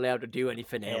I'm not allowed to do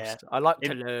anything else. Yeah. I like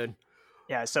to learn.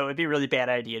 Yeah, so it'd be a really bad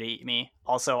idea to eat me.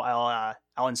 Also, I'll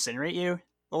incinerate you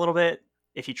a little bit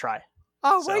if you try.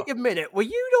 Oh, So- wait a minute. Were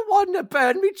you the one that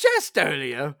burned me chest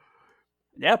earlier?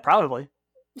 Yeah, probably.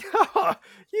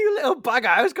 You little bugger.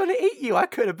 I was going to eat you. I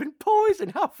could have been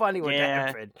poisoned. How funny would that Yeah,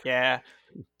 have been? yeah.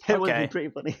 That would be Okay. pretty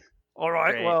funny. All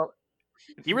right, Great. well,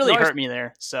 You really Nice. hurt me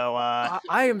there. So I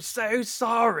am so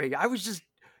sorry. I was just...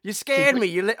 You scared me.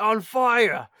 You lit on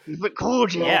fire. But cool,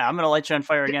 Jack. yeah, I'm gonna light you on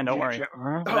fire again. Don't worry.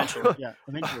 Eventually. Yeah,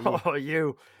 eventually. Oh,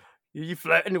 you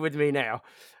flirting with me now.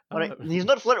 All right, he's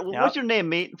not flirting. Yep. What's your name,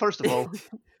 mate? First of all.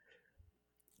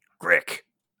 Grick.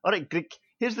 All right, Grick.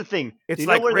 Here's the thing. It's Do you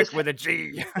know like where Rick this... with a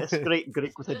G. That's great,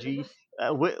 Grick with a G.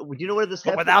 Do you know where this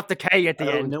But happened? without the K at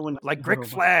the Oh, end. no one- Like Grick oh,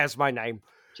 Flair's my name.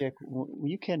 Jack,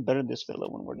 you can better this fella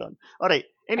when we're done. All right.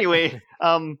 Anyway,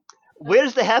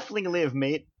 where's the halfling live,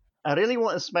 mate? I really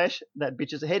want to smash that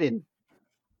bitch's head in.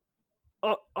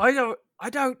 Oh, I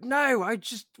don't know.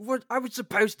 I was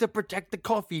supposed to protect the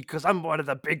coffee because I'm one of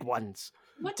the big ones.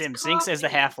 What's Tim, Zinx is the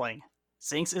coffee? halfling.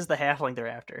 Zinx is the halfling they're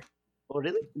after. Oh,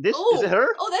 really? This Oh, is it? Her?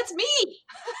 Oh, that's me.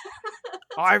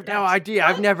 I have no idea.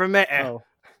 I've never met her. Oh.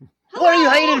 What are you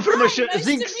hiding from Hi, a shit, nice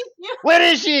to Zinx? meet you. Where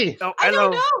is she? Oh, I hello.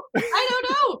 don't know. I don't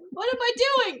know. What am I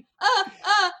doing?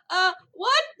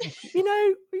 What? You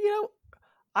know,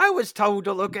 I was told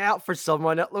to look out for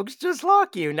someone that looks just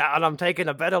like you now, and I'm taking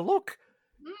a better look.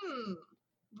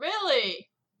 Really?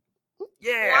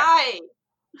 Yeah, Why?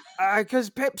 because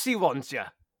Pepsi wants you.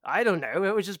 I don't know.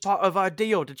 It was just part of our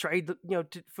deal to trade,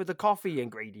 for the coffee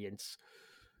ingredients.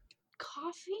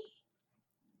 Coffee?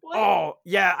 What? Oh,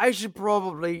 yeah, I should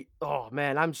probably... Oh,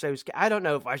 man, I'm so scared. I don't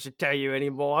know if I should tell you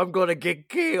anymore. I'm gonna get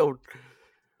killed.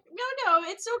 No,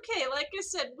 it's okay. Like I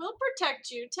said, we'll protect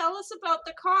you. Tell us about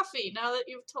the coffee now that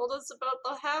you've told us about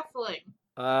the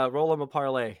halfling. Roll him a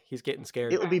parlay. He's getting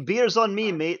scared. It'll be beers on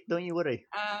me, mate. Don't you worry.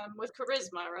 With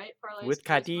charisma, right? Parlay's With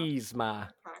charisma.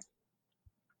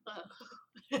 Kadizma.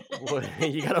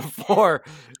 You got a 4.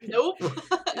 Nope.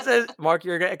 He says, mark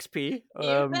your XP.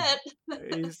 You bet.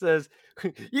 He says,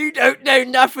 you don't know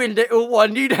nothing, little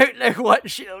one. You don't know what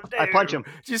she'll do. I punch him.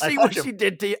 Do you I see what punch him. she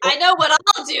did to you? I know what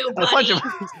I'll do, I punch buddy.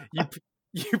 him.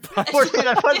 You punch 14,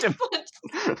 I punch him.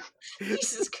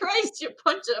 Jesus Christ, you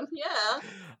punch him.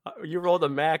 Yeah. You rolled a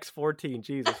max 14.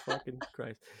 Jesus fucking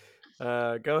Christ.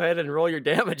 Go ahead and roll your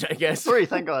damage, I guess. 3,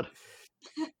 thank God.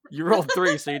 You rolled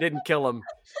 3, so you didn't kill him.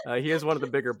 He is one of the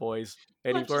bigger boys,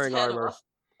 and he's Punch his wearing head armor. off.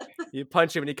 You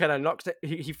punch him, and he kind of knocks.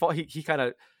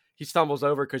 He stumbles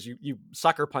over because you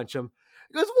sucker punch him.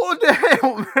 He goes, "What the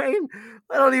hell, man?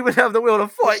 I don't even have the will to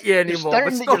fight you anymore."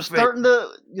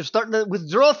 You're starting to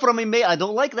withdraw from me, mate. I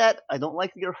don't like that. I don't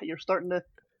like you're starting to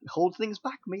hold things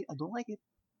back, mate. I don't like it.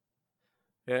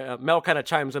 Yeah, Mel kind of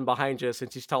chimes in behind you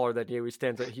since he's taller than you. He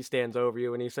stands over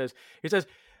you, and he says,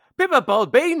 "Pippa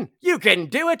Baldbean, you can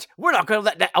do it. We're not going to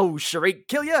let that old Shariq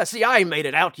kill you. See, I made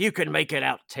it out. You can make it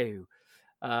out too."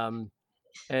 And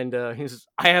he says,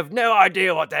 "I have no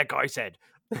idea what that guy said."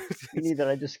 Me neither.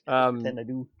 I just pretend I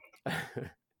do.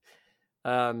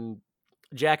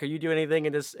 Jack, are you doing anything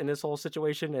in this whole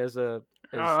situation I'm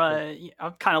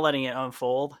kind of letting it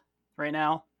unfold right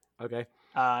now. Okay.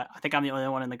 I think I'm the only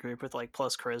one in the group with like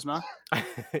plus charisma. Do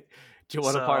you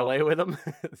want to So- parlay with him?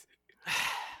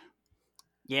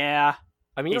 Yeah.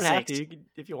 I mean, you Hey, don't have to Zinx. you can,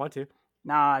 if you want to.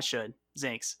 Nah, I should.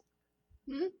 Zinx.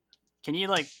 Hmm? Can you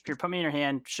put me in your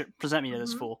hand, present me to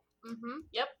this Mhm. fool?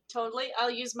 Yep, totally.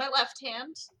 I'll use my left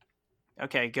hand.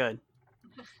 Okay, good.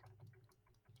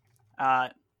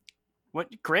 What?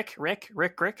 Rick?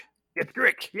 It's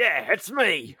Rick. Yeah, it's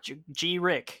me. G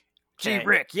Rick. G Okay.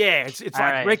 Rick. Yeah, it's All like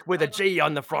right. Rick with I a don't- G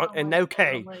on the front and no I don't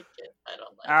K. like it. I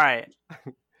don't like All right.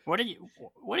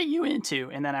 What are you into?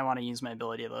 And then I want to use my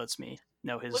ability that lets me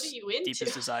know it. What are his you into?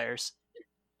 deepest desires.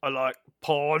 I like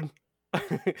porn.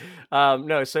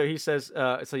 No, so he says.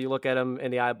 So you look at him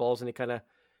in the eyeballs, and he kind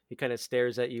of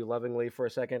stares at you lovingly for a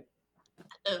second,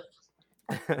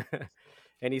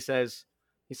 and he says,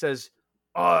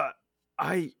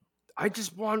 I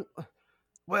just want.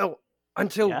 Well,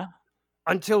 until Yeah.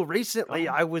 recently,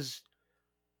 Go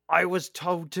I was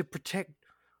told to protect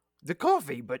the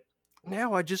coffee, but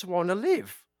now I just want to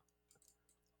live.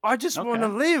 I just want to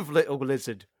Okay. live, little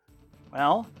lizard.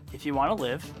 Well, if you want to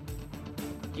live,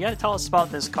 you got to tell us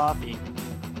about this coffee.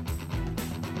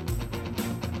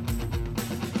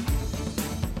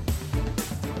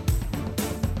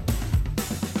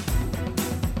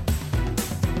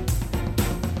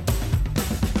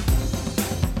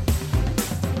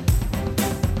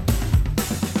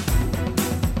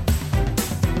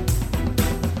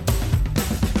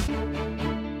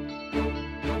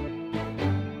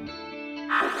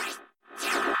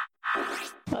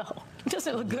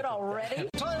 Doesn't it look good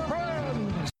already?